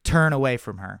just turn away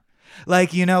from her.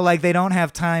 Like, like they don't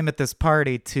have time at this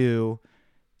party to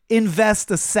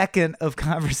invest a second of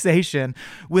conversation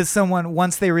with someone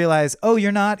once they realize, "Oh,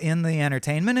 you're not in the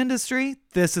entertainment industry.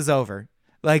 This is over."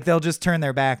 Like they'll just turn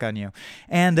their back on you.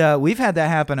 And we've had that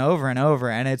happen over and over.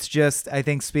 And it's just, I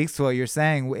think speaks to what you're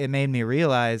saying. It made me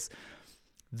realize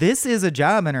this is a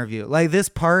job interview. Like this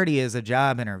party is a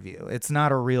job interview. It's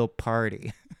not a real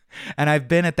party. And I've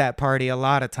been at that party a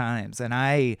lot of times. And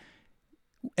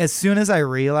as soon as I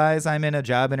realize I'm in a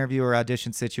job interview or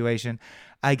audition situation,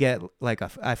 I get like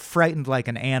I frightened like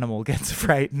an animal gets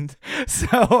frightened.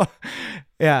 So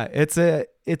yeah, it's a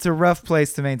rough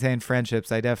place to maintain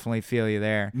friendships. I definitely feel you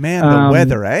there. Man, the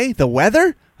weather, eh? The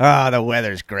weather? The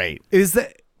weather's great.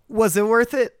 Was it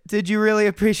worth it? Did you really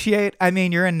appreciate? I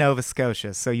mean, you're in Nova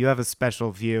Scotia, so you have a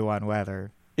special view on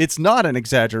weather. It's not an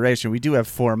exaggeration. We do have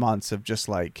 4 months of just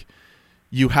like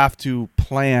you have to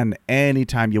plan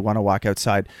anytime you want to walk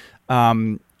outside.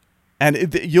 And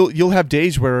you'll have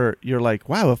days where you're like,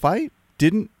 wow, if I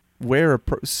didn't wear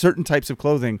certain types of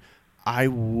clothing, I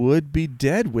would be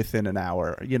dead within an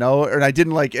hour, And I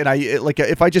didn't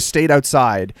if I just stayed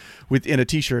outside in a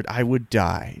t-shirt, I would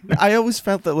die. I always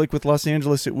felt that like with Los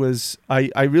Angeles, it was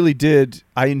I really did.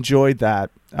 I enjoyed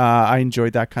that. I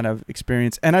enjoyed that kind of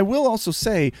experience. And I will also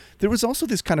say there was also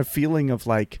this kind of feeling of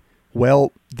like,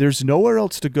 well, there's nowhere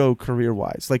else to go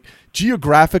career-wise. Like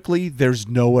geographically, there's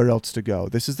nowhere else to go.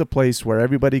 This is the place where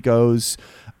everybody goes.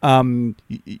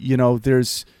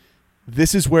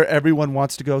 This is where everyone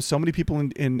wants to go. So many people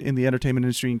in the entertainment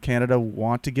industry in Canada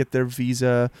want to get their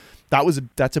visa.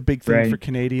 That's a big thing for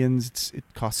Canadians. It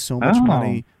costs so much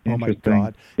money. Oh my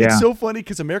God. Yeah. It's so funny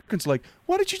because Americans are like,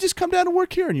 why don't you just come down and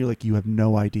work here? And you're like, you have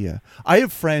no idea. I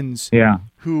have friends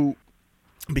who,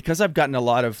 because I've gotten a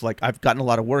lot of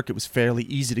work, it was fairly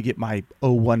easy to get my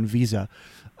O1 visa.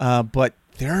 But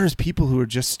there's people who are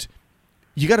just,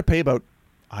 you got to pay about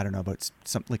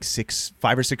something like $5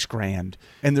 or $6 grand,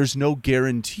 and there's no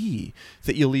guarantee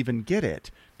that you'll even get it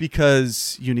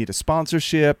because you need a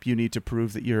sponsorship. You need to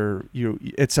prove that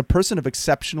it's a person of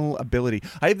exceptional ability.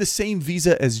 I have the same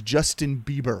visa as Justin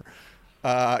Bieber.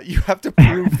 You have to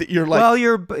prove that you're like.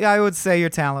 Well, I would say your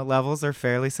talent levels are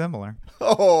fairly similar.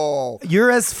 Oh,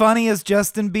 you're as funny as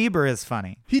Justin Bieber is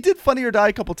funny. He did Funny or Die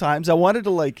a couple times. I wanted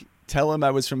to tell him I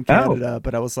was from Canada,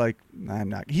 but I was like, nah, I'm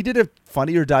not. He did a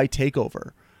Funny or Die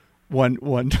takeover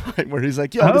one time where he's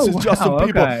like, yo, this is Justin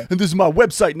Bieber, and this is my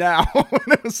website now.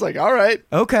 And I was like, all right.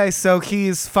 Okay, so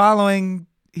he's following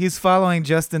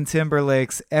Justin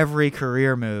Timberlake's every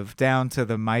career move down to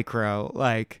the micro.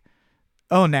 Like,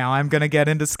 oh, now I'm going to get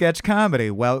into sketch comedy.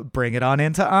 Well, bring it on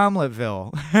into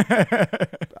Omeleteville.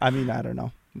 I mean, I don't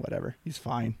know. Whatever. He's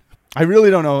fine. I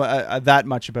really don't know that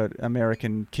much about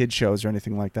American kid shows or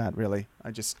anything like that, really.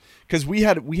 Because we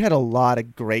had a lot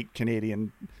of great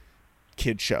Canadian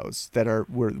kid shows that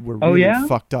were really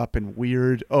fucked up and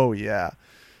weird. Oh, yeah.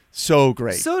 So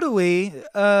great. So do we.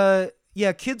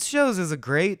 Yeah, kids shows is a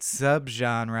great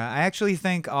subgenre. I actually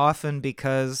think often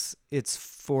because it's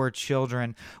for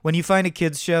children, when you find a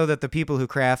kids show that the people who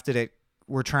crafted it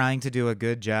were trying to do a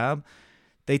good job,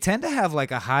 they tend to have like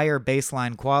a higher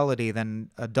baseline quality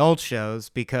than adult shows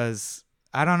because,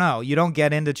 I don't know, you don't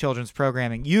get into children's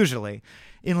programming usually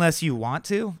unless you want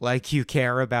to, like you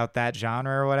care about that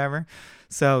genre or whatever.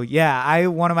 So yeah,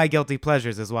 one of my guilty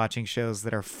pleasures is watching shows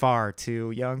that are far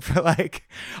too young for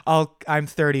I'm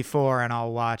 34 and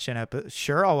I'll watch an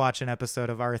episode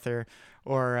of Arthur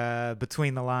or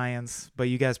Between the Lions, but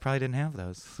you guys probably didn't have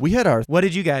those. We had Arthur. What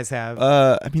did you guys have?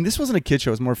 I mean, this wasn't a kid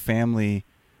show, it was more family.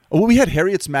 Oh, we had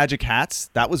Harriet's Magic Hats.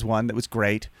 That was one that was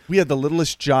great. We had the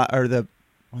Littlest Giant, or the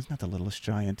was not the Littlest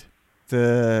Giant,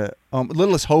 the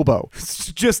Littlest Hobo.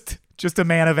 Just a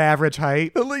man of average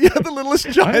height. The Littlest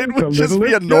Giant the would just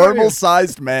be a Littlest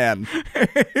normal-sized man.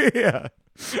 Yeah.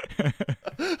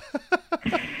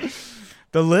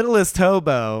 The Littlest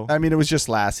Hobo. I mean, it was just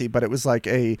Lassie, but it was like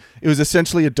it was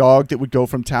essentially a dog that would go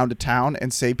from town to town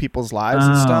and save people's lives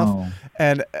and stuff.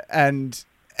 And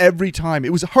every time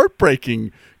it was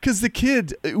heartbreaking because the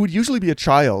kid, it would usually be a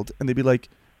child, and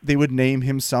they would name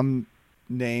him some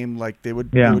name, like they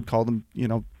would call them,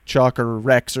 Chuck or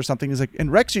Rex or something. He's like,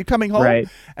 and Rex, are you coming home? Right.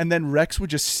 And then Rex would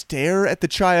just stare at the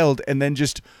child and then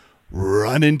just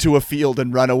run into a field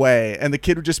and run away. And the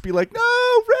kid would just be like,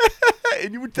 no, Rex.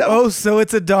 And you would tell. Oh, so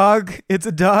it's a dog. It's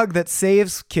a dog that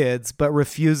saves kids but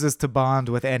refuses to bond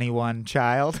with any one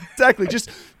child. Exactly. Just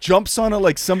jumps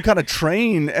on some kind of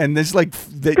train and there's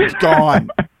they're gone.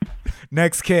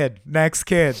 Next kid.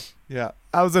 Yeah.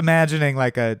 I was imagining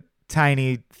like a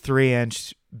tiny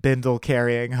 3-inch bindle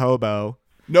carrying hobo.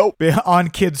 Nope. On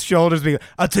kids' shoulders being,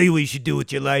 I'll tell you what you should do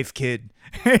with your life, kid.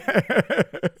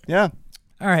 Yeah.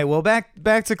 All right, well, back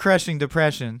to Crushing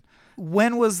Depression.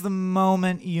 When was the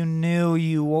moment you knew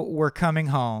you were coming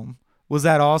home? Was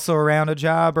that also around a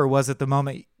job, or was it the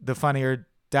moment the Funny or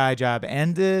Die job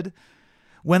ended?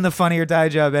 When the Funny or Die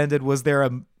job ended, was there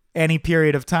any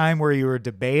period of time where you were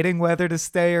debating whether to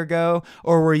stay or go?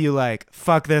 Or were you like,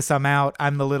 fuck this, I'm out.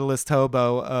 I'm the littlest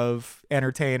hobo of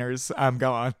entertainers. I'm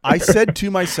gone. I said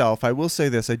to myself, I will say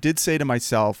this. I did say to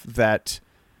myself that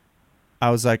I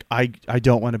was like, I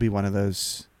don't want to be one of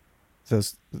those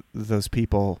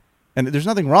people. And there's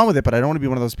nothing wrong with it, but I don't want to be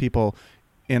one of those people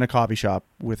in a coffee shop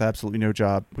with absolutely no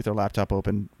job, with their laptop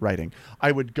open, writing.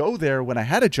 I would go there when I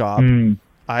had a job.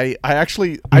 I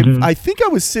think I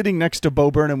was sitting next to Bo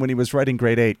Burnham when he was writing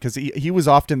Grade 8, because he was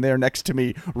often there next to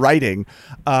me writing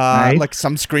like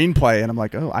some screenplay, and I'm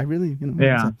like, oh, I really,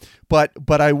 Yeah.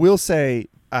 But I will say,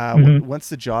 once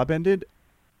the job ended,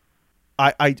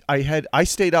 I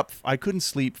stayed up. I couldn't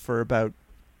sleep for about,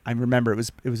 I remember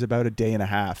it was about a day and a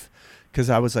half, because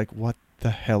I was like, what the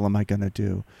hell am I gonna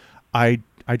do? I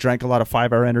drank a lot of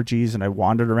 5-hour energies and I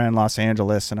wandered around Los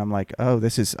Angeles, and I'm like, oh,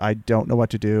 I don't know what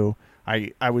to do.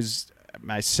 I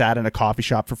sat in a coffee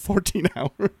shop for 14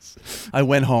 hours. I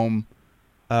went home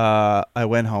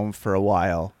for a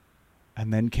while,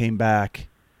 and then came back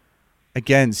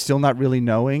again, still not really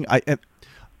knowing.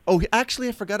 Actually,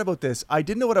 I forgot about this. I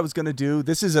didn't know what I was going to do.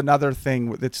 This is another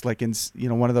thing that's like in,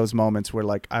 one of those moments where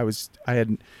like I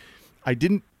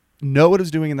didn't know what I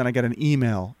was doing, and then I got an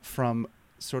email from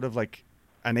sort of like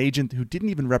an agent who didn't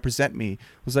even represent me.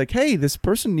 Was like, hey, this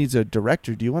person needs a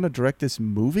director. Do you want to direct this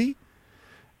movie?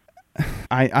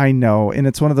 I know, and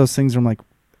it's one of those things where I'm like,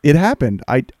 it happened.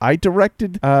 I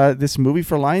directed this movie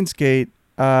for Lionsgate.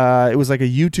 It was like a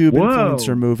YouTube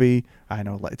influencer movie. I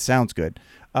know, it sounds good.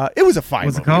 It was a fine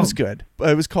movie. It was good.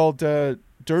 It was called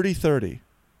Dirty 30.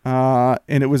 And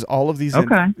it was all of these.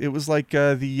 Okay. It was like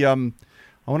I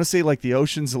want to say like the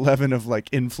Ocean's 11 of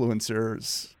like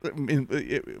influencers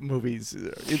movies.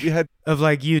 It had of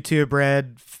like YouTube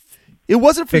Red. It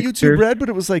wasn't for Fixers. YouTube Red, but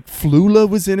it was like Flula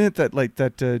was in it.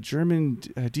 That German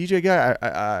DJ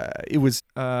guy. It was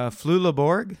Flula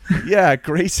Borg. Yeah,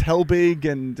 Grace Helbig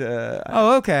and.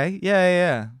 Oh, okay.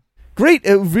 Yeah. Great,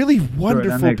 really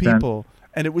wonderful makes people,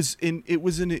 and it was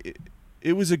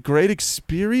a great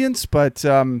experience. But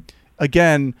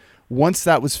again, once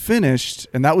that was finished,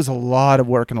 and that was a lot of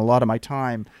work and a lot of my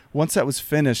time. Once that was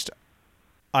finished,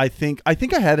 I think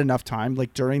I had enough time,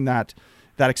 like during that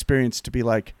experience, to be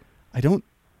like, and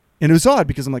it was odd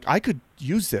because I'm like, I could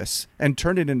use this and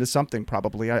turn it into something.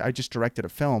 Probably, I just directed a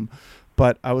film,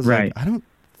 but I was like, I don't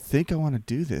think I want to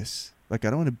do this. Like, I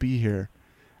don't want to be here.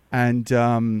 And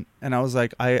I was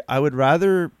like, I would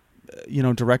rather,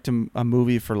 direct a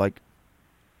movie for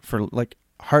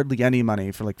hardly any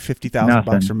money, for like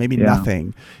 $50,000 or maybe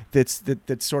nothing. That's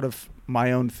sort of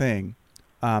my own thing,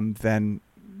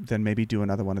 than maybe do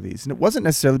another one of these. And it wasn't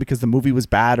necessarily because the movie was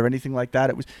bad or anything like that.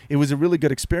 It was a really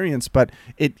good experience, but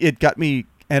it got me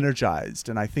energized.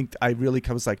 And I think I really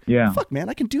was like, fuck man,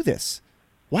 I can do this.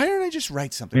 Why don't I just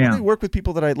write something? Why don't I work with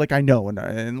people that I know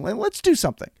and let's do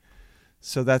something.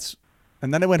 So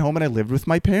and then I went home and I lived with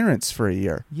my parents for a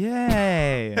year.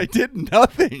 Yay. I did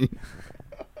nothing.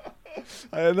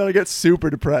 And then I got super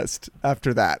depressed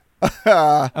after that.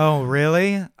 Oh,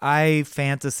 really? I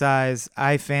fantasize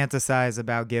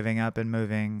about giving up and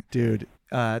moving, dude,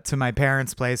 to my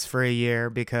parents' place for a year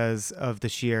because of the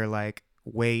sheer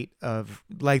weight of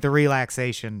the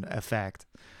relaxation effect.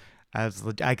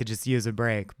 I could just use a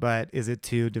break, but is it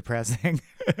too depressing?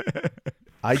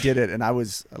 I did it, and I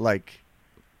was like,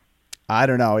 I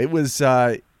don't know. It was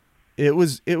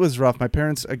rough. My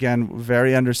parents, again,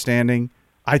 very understanding.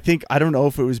 I don't know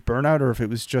if it was burnout or if it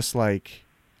was just like,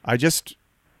 I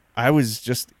was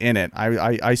just in it.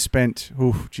 I spent,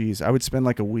 I would spend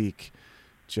like a week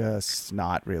just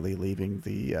not really leaving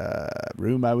the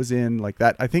room I was in, like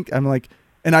that. I think I'm like,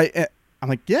 yeah,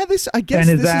 I guess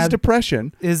this is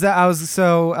depression. I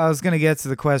was going to get to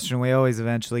the question we always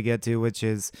eventually get to, which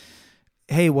is,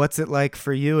 hey, what's it like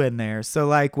for you in there? So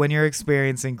like when you're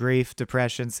experiencing grief,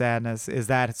 depression, sadness, is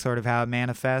that sort of how it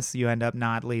manifests? You end up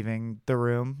not leaving the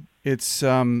room? It's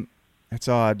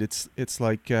odd. It's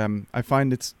like, I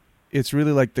find it's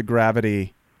really like the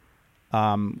gravity,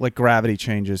 like gravity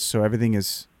changes. So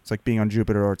it's like being on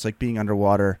Jupiter, or it's like being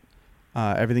underwater.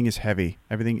 Everything is heavy.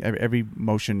 Every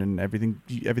motion and everything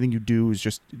you do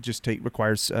is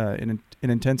requires an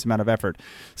intense amount of effort.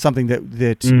 Something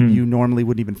that you normally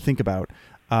wouldn't even think about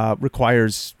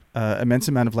requires immense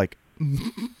amount of like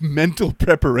mental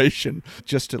preparation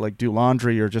just to like do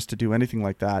laundry or just to do anything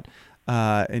like that,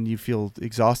 and you feel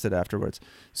exhausted afterwards.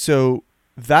 So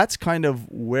that's kind of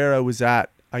where I was at,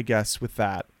 I guess, with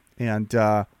that, and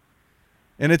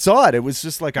it's odd. It was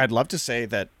just like, I'd love to say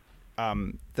that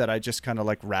I just kind of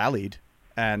like rallied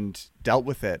and dealt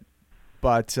with it.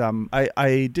 But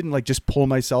I didn't like just pull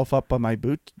myself up on my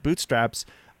bootstraps.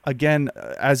 Again,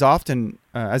 as often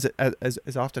as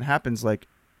often happens, like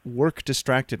work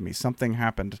distracted me. Something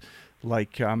happened,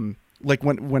 like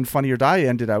when Funny or Die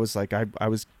ended, I was like, I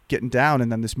was getting down,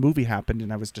 and then this movie happened,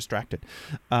 and I was distracted.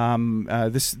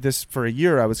 This for a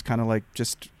year, I was kind of like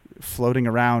just floating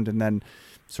around, and then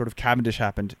sort of Cavendish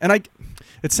happened. And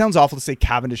it sounds awful to say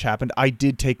Cavendish happened. I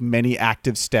did take many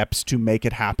active steps to make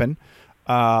it happen.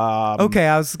 Okay,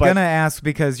 I was going to ask,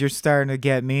 because you're starting to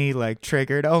get me like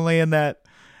triggered, only in that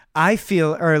I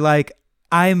feel, or like,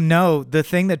 I know the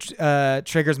thing that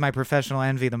triggers my professional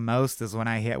envy the most is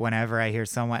whenever I hear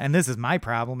someone, and this is my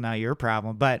problem, not your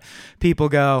problem, but people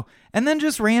go, and then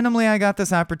just randomly I got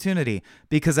this opportunity.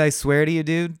 Because I swear to you,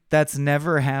 dude, that's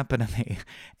never happened to me.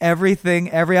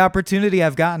 Every opportunity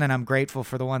I've gotten, and I'm grateful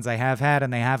for the ones I have had,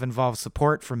 and they have involved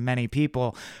support from many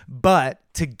people, but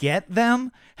to get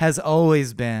them has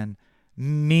always been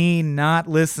me not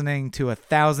listening to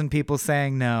 1,000 people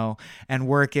saying no and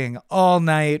working all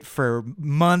night for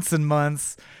months and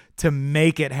months to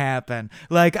make it happen.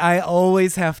 Like, I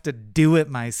always have to do it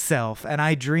myself, and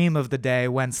I dream of the day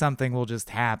when something will just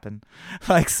happen.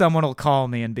 Like, someone will call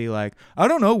me and be like, I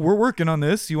don't know, we're working on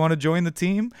this, you want to join the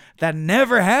team? That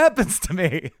never happens to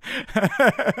me.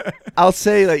 I'll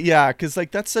say that, yeah, because like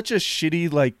that's such a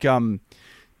shitty, like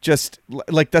just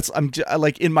like that's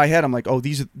like in my head I'm like, oh,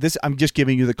 this I'm just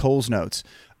giving you the Coles notes,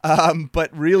 but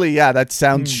really, yeah, that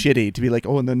sounds shitty to be like,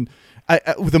 oh, and then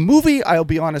the movie, I'll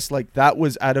be honest, like that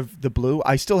was out of the blue.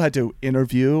 I still had to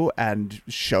interview and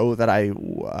show that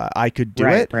I could do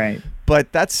it, right,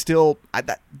 but that's still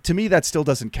to me that still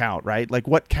doesn't count, right? Like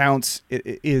what counts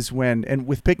is when, and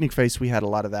with Picnic Face we had a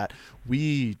lot of that.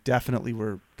 We definitely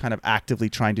were kind of actively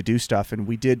trying to do stuff, and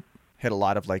we did hit a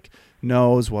lot of like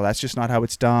no's, well, that's just not how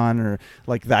it's done, or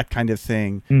like that kind of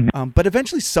thing. But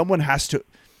eventually someone has to,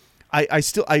 I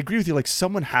agree with you, like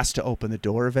someone has to open the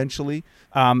door eventually.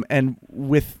 And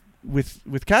with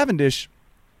Cavendish,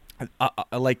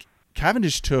 like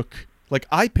Cavendish took, like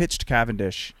I pitched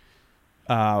Cavendish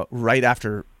right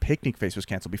after Picnic Face was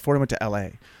canceled, before I went to LA.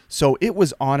 So it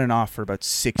was on and off for about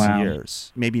 6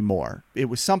 years, maybe more. It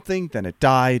was something, then it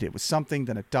died. It was something,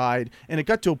 then it died. And it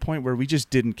got to a point where we just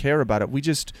didn't care about it. We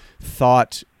just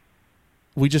thought,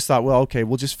 well, okay,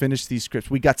 we'll just finish these scripts.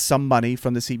 We got some money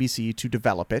from the CBC to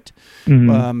develop it,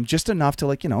 just enough to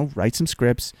like, write some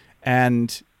scripts.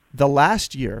 And the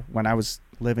last year when I was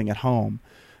living at home,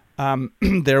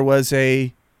 there was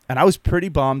and I was pretty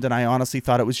bummed, and I honestly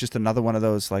thought it was just another one of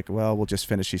those like, well, we'll just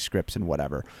finish these scripts and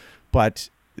whatever. But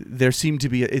it seemed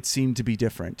to be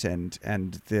different, and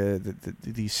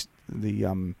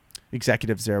the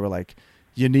executives there were like,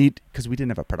 you need, because we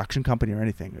didn't have a production company or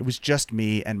anything. It was just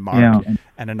me and Mark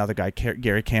and another guy,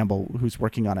 Gary Campbell, who's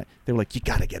working on it. They were like, you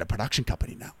got to get a production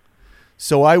company now.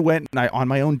 So I went and I, on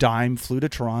my own dime, flew to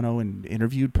Toronto and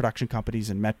interviewed production companies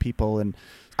and met people. And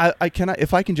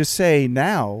if I can just say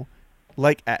now,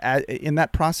 like in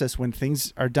that process when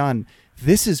things are done,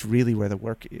 this is really where the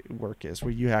work is,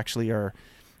 where you actually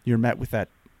you're met with that,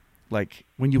 like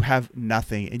when you have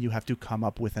nothing and you have to come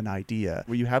up with an idea,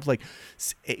 where you have like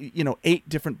 8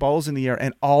 different balls in the air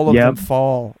and all of them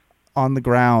fall on the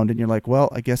ground, and you're like, well,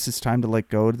 I guess it's time to like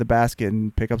go to the basket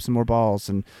and pick up some more balls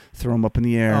and throw them up in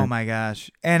the air. Oh my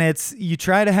gosh. And you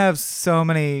try to have so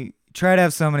many, try to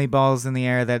have so many balls in the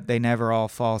air that they never all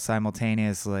fall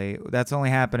simultaneously. That's only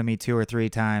happened to me 2 or 3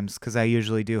 times because I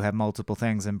usually do have multiple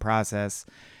things in process.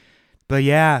 But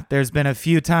yeah, there's been a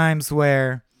few times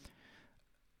where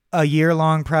a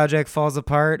year-long project falls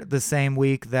apart the same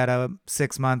week that a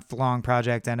 6-month-long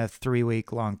project and a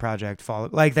 3-week-long project fall.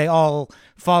 Like they all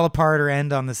fall apart or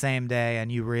end on the same day,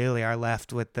 and you really are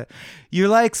left with you're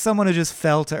like someone who just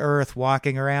fell to earth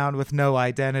walking around with no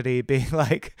identity, being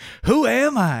like, who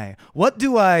am I? What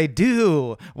do I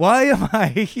do? Why am I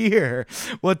here?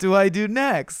 What do I do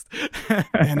next?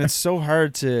 And it's so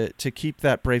hard to keep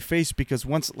that brave face, because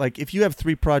once, like, if you have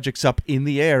 3 projects up in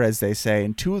the air, as they say,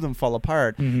 and 2 of them fall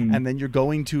apart, and then you're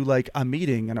going to like a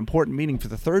meeting, an important meeting for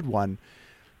the 3rd one,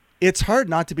 it's hard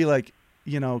not to be like,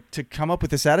 to come up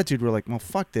with this attitude where like, well,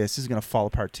 fuck this is going to fall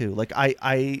apart too. Like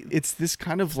it's this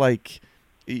kind of like,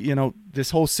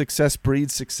 this whole success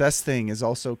breeds success thing is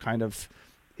also kind of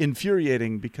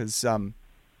infuriating because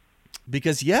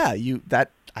yeah,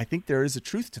 I think there is a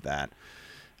truth to that.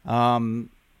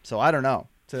 So I don't know.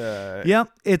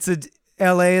 Yep.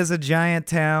 LA is a giant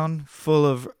town full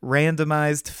of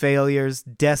randomized failures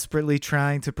desperately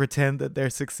trying to pretend that they're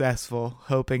successful,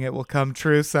 hoping it will come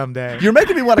true someday. You're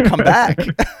making me want to come back.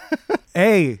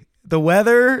 Hey, the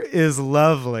weather is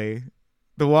lovely.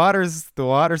 The water's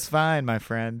fine, my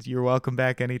friend. You're welcome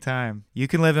back anytime. You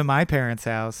can live in my parents'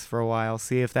 house for a while.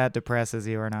 See if that depresses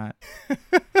you or not.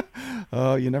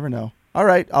 Oh, you never know. All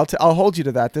right, I'll hold you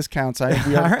to that. This counts. All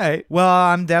right. Well,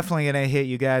 I'm definitely going to hit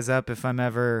you guys up if I'm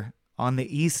ever on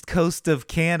the east coast of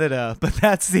Canada, but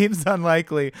that seems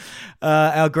unlikely.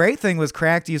 A great thing was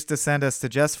Cracked used to send us to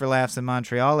Just for Laughs in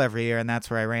Montreal every year, and that's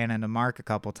where I ran into Mark a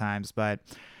couple times, but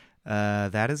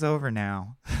that is over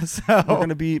now. So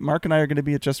Mark and I are going to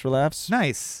be at Just for Laughs.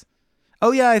 Nice.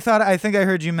 Oh yeah, I think I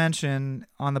heard you mention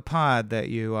on the pod that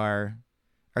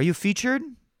are you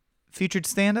featured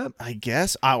stand-up? I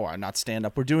guess. Oh, not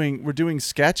stand-up. We're doing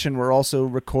sketch, and we're also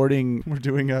recording. We're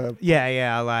doing a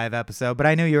a live episode. But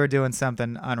I knew you were doing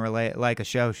something unrelated, like a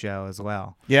show as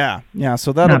well. Yeah.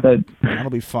 So that'll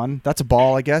be fun. That's a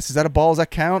ball, I guess. Is that a ball? Does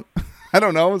that count? I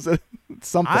don't know. Is it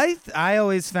something? I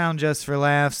always found Just for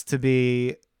Laughs to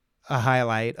be a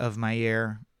highlight of my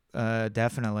year.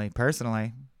 Definitely,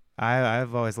 personally.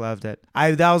 I've always loved it.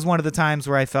 That was one of the times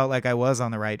where I felt like I was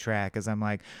on the right track, because I'm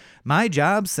like, my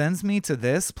job sends me to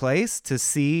this place to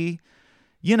see,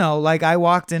 like I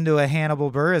walked into a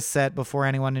Hannibal Buress set before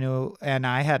anyone knew, and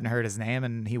I hadn't heard his name,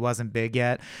 and he wasn't big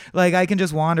yet. Like I can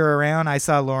just wander around. I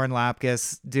saw Lauren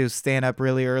Lapkus do stand up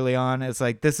really early on. It's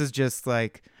like, this is just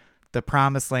like the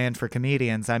promised land for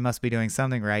comedians. I must be doing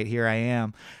something right. Here I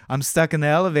am. I'm stuck in the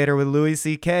elevator with Louis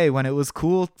C.K. when it was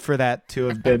cool for that to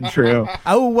have been true.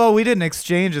 Oh, well, we didn't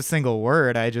exchange a single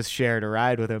word. I just shared a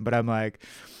ride with him. But I'm like,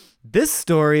 this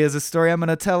story is a story I'm going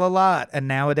to tell a lot. And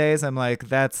nowadays I'm like,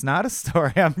 that's not a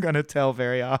story I'm going to tell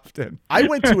very often. I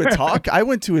went to a talk. I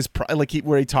went to his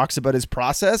where he talks about his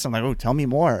process. I'm like, oh, tell me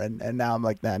more. And now I'm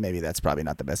like, nah, maybe that's probably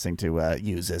not the best thing to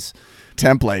use as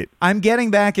template. I'm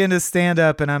getting back into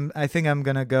stand-up, and I think I'm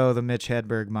going to go the Mitch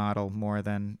Hedberg model more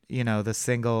than, the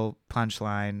single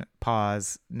punchline,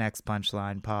 pause, next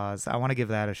punchline, pause. I want to give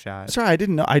that a shot. Sorry, I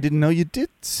didn't know you did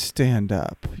stand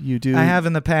up. You do? I have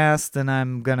in the past, and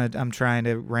I'm trying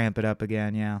to ramp it up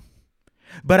again, yeah.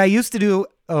 But I used to do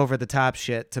over-the-top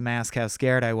shit to mask how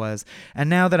scared I was. And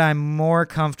now that I'm more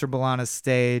comfortable on a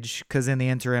stage, because in the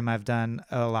interim I've done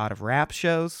a lot of rap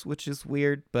shows, which is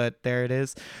weird, but there it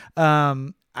is.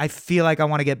 I feel like I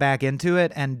want to get back into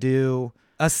it and do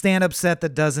a stand-up set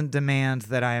that doesn't demand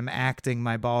that I am acting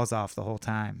my balls off the whole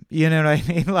time. You know what I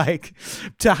mean? Like,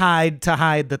 to hide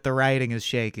that the writing is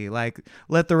shaky. Like,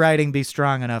 let the writing be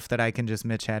strong enough that I can just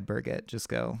Mitch Hedberg it. Just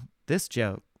go, this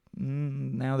joke.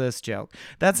 Now this joke.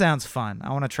 That sounds fun.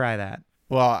 I want to try that.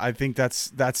 Well, I think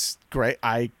that's great.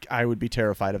 I would be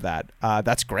terrified of that.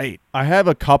 That's great. I have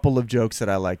a couple of jokes that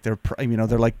I like. They're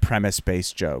like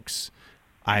premise-based jokes.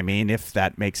 I mean, if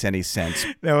that makes any sense.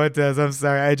 No, it does. I'm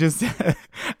sorry.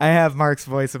 I have Mark's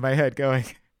voice in my head going,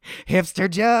 hipster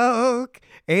joke,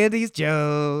 Andy's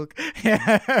joke.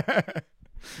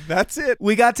 That's it.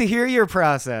 We got to hear your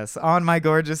process on My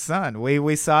Gorgeous Son.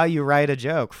 We saw you write a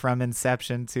joke from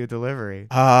inception to delivery.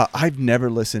 I've never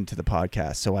listened to the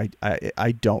podcast, so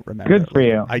I don't remember. Good for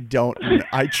you.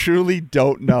 I truly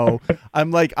don't know.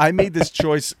 I'm like, I made this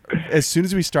choice as soon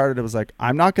as we started. It was like,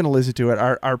 I'm not going to listen to it.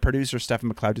 Our producer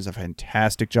Stephen McLeod does a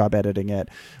fantastic job editing it.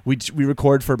 We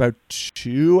record for about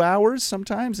 2 hours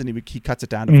sometimes, and he cuts it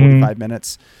down to 45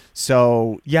 minutes.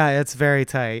 So yeah, it's very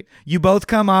tight. You both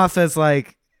come off as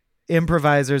like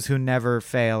improvisers who never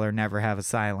fail or never have a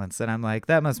silence. And I'm like,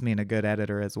 that must mean a good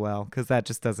editor as well, because that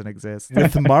just doesn't exist.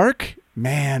 With Mark,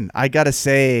 man, I gotta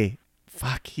say,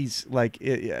 fuck, he's like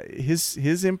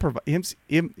his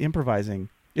improvising.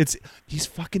 He's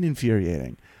fucking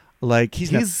infuriating. Like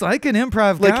he's like an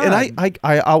improv like, god. and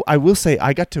I will say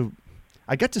I got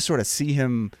to sort of see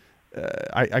him.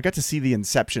 I got to see the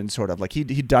inception, sort of like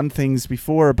he'd done things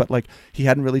before, but like he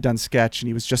hadn't really done sketch, and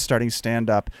he was just starting stand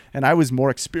up. And I was more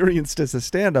experienced as a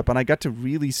stand up, and I got to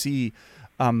really see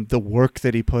the work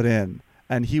that he put in.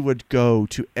 And he would go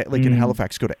to, like in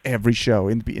Halifax, go to every show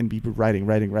and be writing,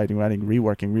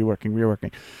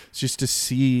 reworking. It's just to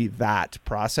see that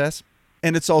process.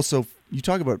 And it's also, you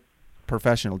talk about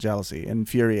professional jealousy,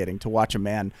 infuriating to watch a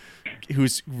man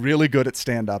who's really good at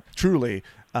stand-up, truly,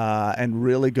 and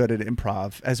really good at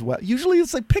improv as well. Usually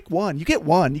it's like, pick one. You get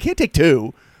one. You can't take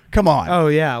two. Come on. Oh,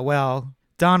 yeah. Well,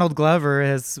 Donald Glover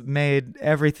has made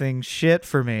everything shit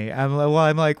for me. I'm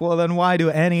like, well, then why do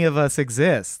any of us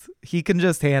exist? He can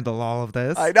just handle all of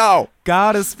this. I know.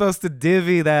 God is supposed to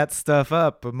divvy that stuff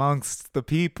up amongst the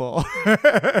people.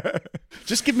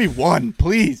 Just give me one,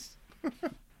 please.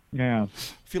 Yeah. I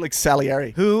feel like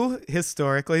Salieri. Who,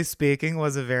 historically speaking,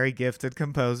 was a very gifted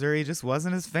composer. He just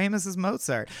wasn't as famous as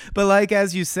Mozart. But like,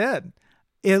 as you said,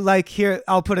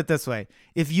 I'll put it this way.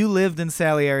 If you lived in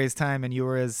Salieri's time and you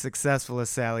were as successful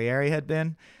as Salieri had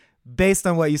been, based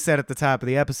on what you said at the top of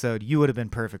the episode, you would have been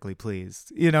perfectly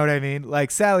pleased. You know what I mean? Like,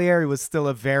 Salieri was still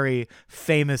a very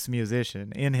famous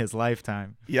musician in his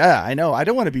lifetime. Yeah, I know. I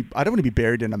don't want to be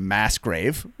buried in a mass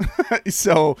grave.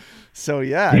 so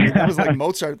yeah, I mean, that was like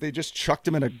Mozart. They just chucked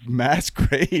him in a mass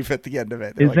grave at the end of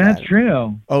it. Is like, that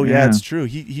true? Oh yeah, it's true.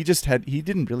 He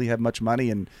didn't really have much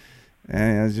money, and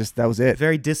it was just, that was it.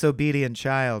 Very disobedient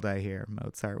child, I hear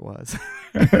Mozart was.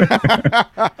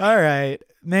 All right,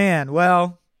 man.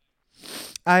 Well,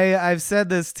 I've said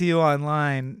this to you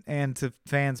online and to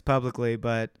fans publicly,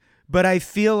 but I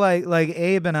feel like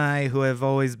Abe and I, who have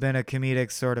always been a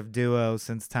comedic sort of duo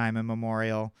since time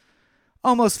immemorial,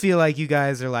 almost feel like you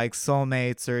guys are like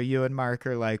soulmates, or you and Mark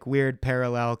are like weird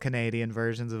parallel Canadian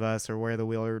versions of us, or we're the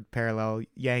weird parallel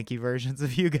Yankee versions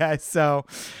of you guys. So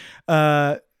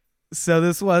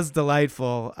this was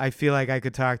delightful. I feel like I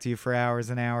could talk to you for hours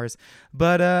and hours,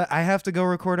 but I have to go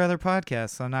record other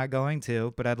podcasts, so I'm not going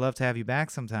to, but I'd love to have you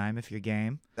back sometime if you're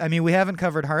game. I mean, we haven't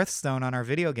covered Hearthstone on our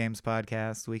video games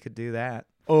podcast. We could do that.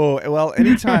 Oh, well,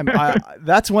 anytime.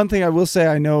 That's one thing I will say.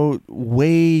 I know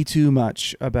way too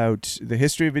much about the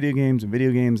history of video games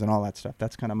and all that stuff.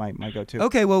 That's kind of my go-to.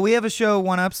 Okay, well, we have a show,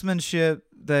 One-Upsmanship,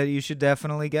 that you should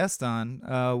definitely guest on.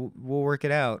 We'll work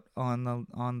it out on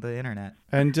the internet.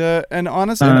 And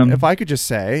honestly, if I could just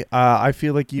say, I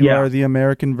feel like you are the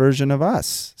American version of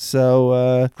us.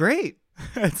 So great.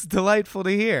 It's delightful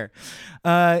to hear.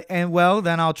 And well,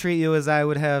 then I'll treat you as I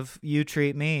would have you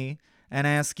treat me, and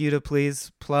ask you to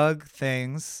please plug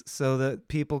things so that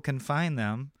people can find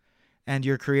them and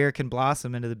your career can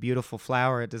blossom into the beautiful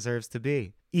flower it deserves to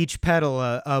be. Each petal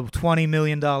a $20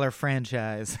 million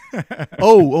franchise.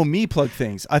 oh, me plug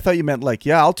things. I thought you meant like,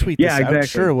 I'll tweet this exactly. out.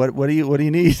 Sure. What do you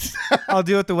need? I'll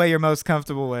do it the way you're most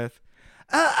comfortable with.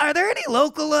 Are there any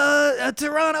local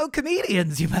Toronto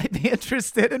comedians you might be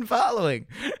interested in following?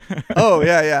 Oh,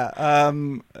 yeah.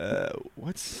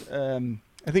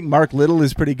 I think Mark Little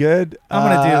is pretty good. I'm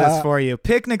going to do this for you.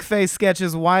 Picnic Face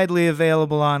sketches widely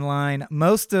available online.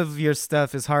 Most of your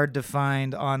stuff is hard to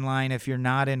find online if you're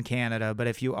not in Canada, but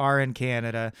if you are in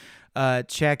Canada,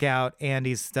 check out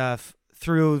Andy's stuff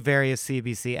through various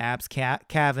CBC apps.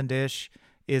 Cavendish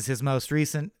is his most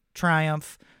recent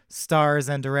triumph, stars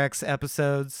and directs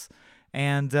episodes,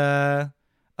 and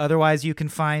otherwise, you can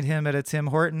find him at a Tim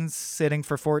Hortons sitting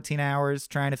for 14 hours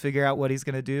trying to figure out what he's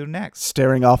going to do next.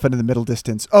 Staring off into the middle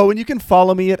distance. Oh, and you can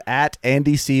follow me at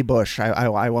Andy C. Bush. I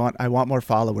want more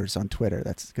followers on Twitter.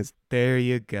 That's because there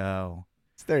you go.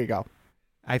 There you go.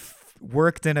 I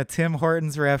worked in a Tim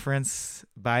Hortons reference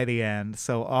by the end,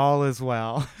 so all is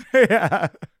well. Yeah.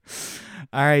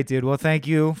 All right, dude. Well, thank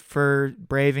you for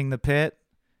braving the pit,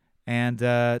 and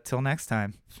till next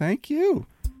time. Thank you.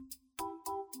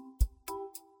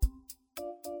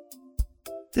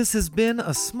 This has been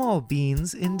a Small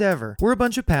Beans endeavor. We're a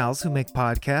bunch of pals who make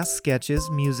podcasts, sketches,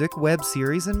 music, web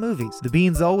series, and movies. The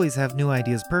Beans always have new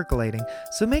ideas percolating,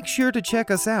 so make sure to check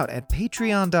us out at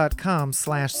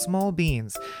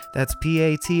patreon.com/smallbeans. That's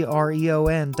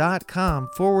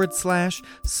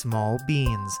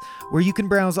patreon.com/smallbeans, where you can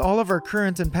browse all of our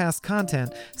current and past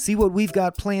content, see what we've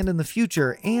got planned in the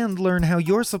future, and learn how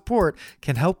your support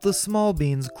can help the small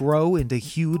beans grow into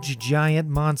huge, giant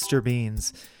monster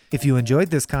beans. If you enjoyed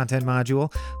this content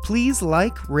module, please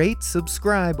like, rate,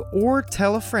 subscribe, or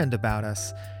tell a friend about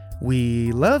us.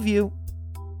 We love you.